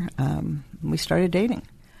over, we started dating.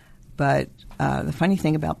 But the funny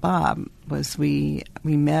thing about Bob was we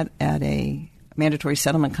met at a mandatory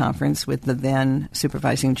settlement conference with the then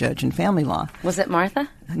supervising judge in family law. Was it Martha?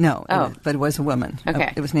 No, but it was a woman.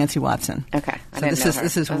 Okay. It was Nancy Watson. Okay. So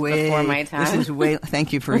this is way before my time. This is way.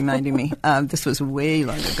 Thank you for reminding me. This was way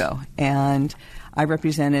long ago, and I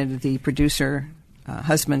represented the producer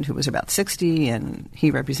husband who was about 60, and he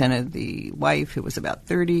represented the wife who was about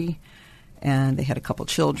 30, and they had a couple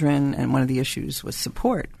children, and one of the issues was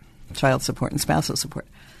support, child support and spousal support.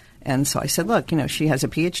 And so I said, look, she has a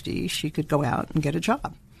PhD. She could go out and get a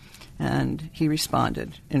job. And he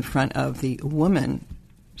responded in front of the woman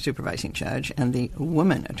supervising judge and the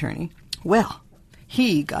woman attorney, well,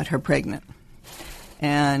 he got her pregnant.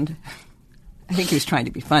 And I think he was trying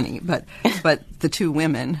to be funny, but the 2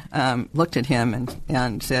 women looked at him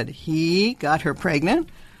and said, he got her pregnant,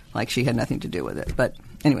 like she had nothing to do with it. But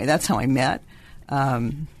anyway, that's how I met.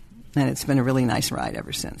 And it's been a really nice ride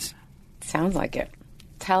ever since. Sounds like it.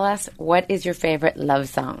 Tell us, what is your favorite love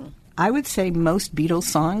song? I would say most Beatles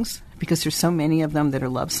songs, because there's so many of them that are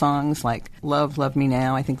love songs, like Love, Love Me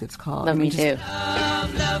Now, I think that's called. Love Me Do.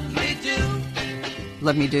 Love Me Do.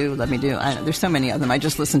 Love Me Do, Love Me Do. There's so many of them. I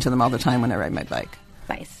just listen to them all the time when I ride my bike.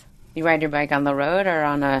 Nice. You ride your bike on the road or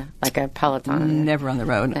on a Peloton? Never on the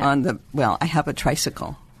road. No. I have a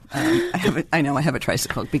tricycle. I have a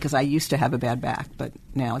tricycle because I used to have a bad back, but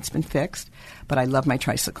now it's been fixed. But I love my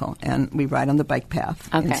tricycle, and we ride on the bike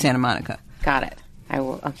path in Santa Monica. Got it.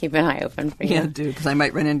 I'll keep an eye open for you. Yeah, do, because I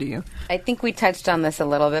might run into you. I think we touched on this a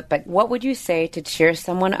little bit, but what would you say to cheer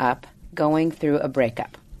someone up going through a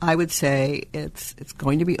breakup? I would say it's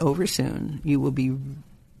going to be over soon. You will be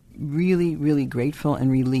really, really grateful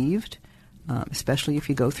and relieved, especially if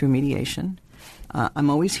you go through mediation. I'm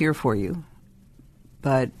always here for you.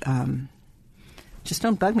 But just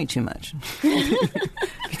don't bug me too much.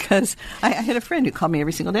 Because I had a friend who called me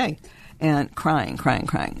every single day and crying.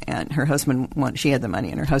 And her husband she had the money,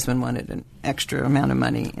 and her husband wanted an extra amount of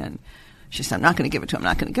money. And she said, I'm not going to give it to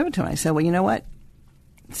him. I said, well, you know what?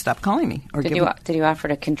 Stop calling me. Or did you offer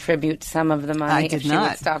to contribute some of the money I did if she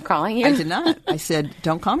not. would stop calling you? I did not. I said,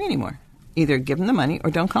 don't call me anymore. Either give him the money or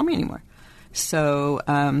don't call me anymore. So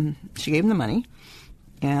she gave him the money.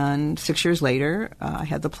 And 6 years later, I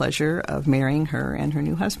had the pleasure of marrying her and her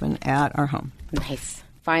new husband at our home. Nice.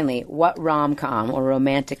 Finally, what rom-com or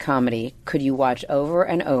romantic comedy could you watch over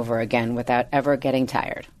and over again without ever getting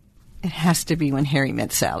tired? It has to be When Harry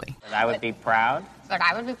Met Sally. I would be proud. But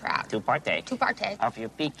I would be proud To partake. Of your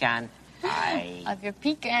pecan pie. Of your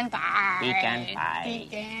pecan pie. Pecan pie.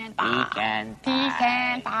 Pecan pie. Pecan pie.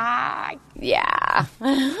 Pecan pie. Yeah.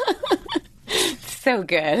 So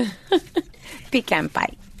good. Pecan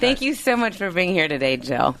pie. Thank you so much for being here today,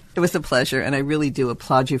 Jill. It was a pleasure, and I really do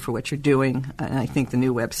applaud you for what you're doing. And I think the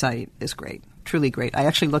new website is great, truly great. I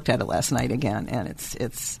actually looked at it last night again, and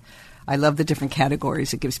it's. I love the different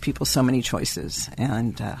categories. It gives people so many choices,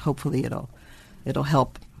 and hopefully it'll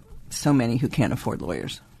help so many who can't afford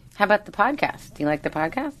lawyers. How about the podcast? Do you like the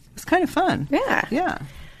podcast? It's kind of fun. Yeah.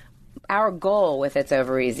 Our goal with It's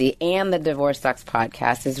Over Easy and the Divorce Sucks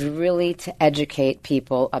podcast is really to educate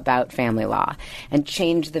people about family law and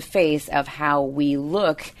change the face of how we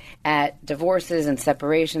look at divorces and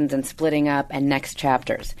separations and splitting up and next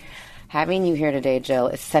chapters. Having you here today, Jill,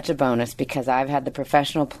 is such a bonus because I've had the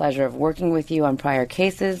professional pleasure of working with you on prior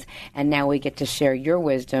cases, and now we get to share your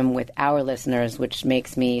wisdom with our listeners, which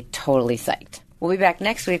makes me totally psyched. We'll be back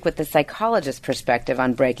next week with the psychologist's perspective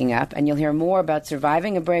on breaking up, and you'll hear more about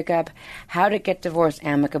surviving a breakup, how to get divorced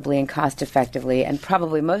amicably and cost-effectively, and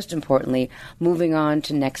probably most importantly, moving on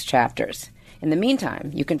to next chapters. In the meantime,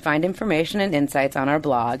 you can find information and insights on our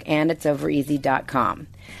blog and at itsovereasy.com.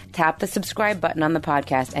 Tap the subscribe button on the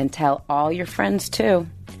podcast and tell all your friends, too.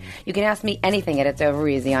 You can ask me anything at It's Over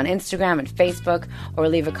Easy on Instagram and Facebook, or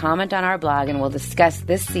leave a comment on our blog, and we'll discuss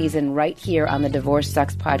this season right here on the Divorce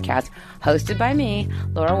Sucks podcast, hosted by me,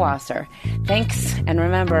 Laura Wasser. Thanks, and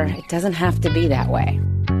remember, it doesn't have to be that way.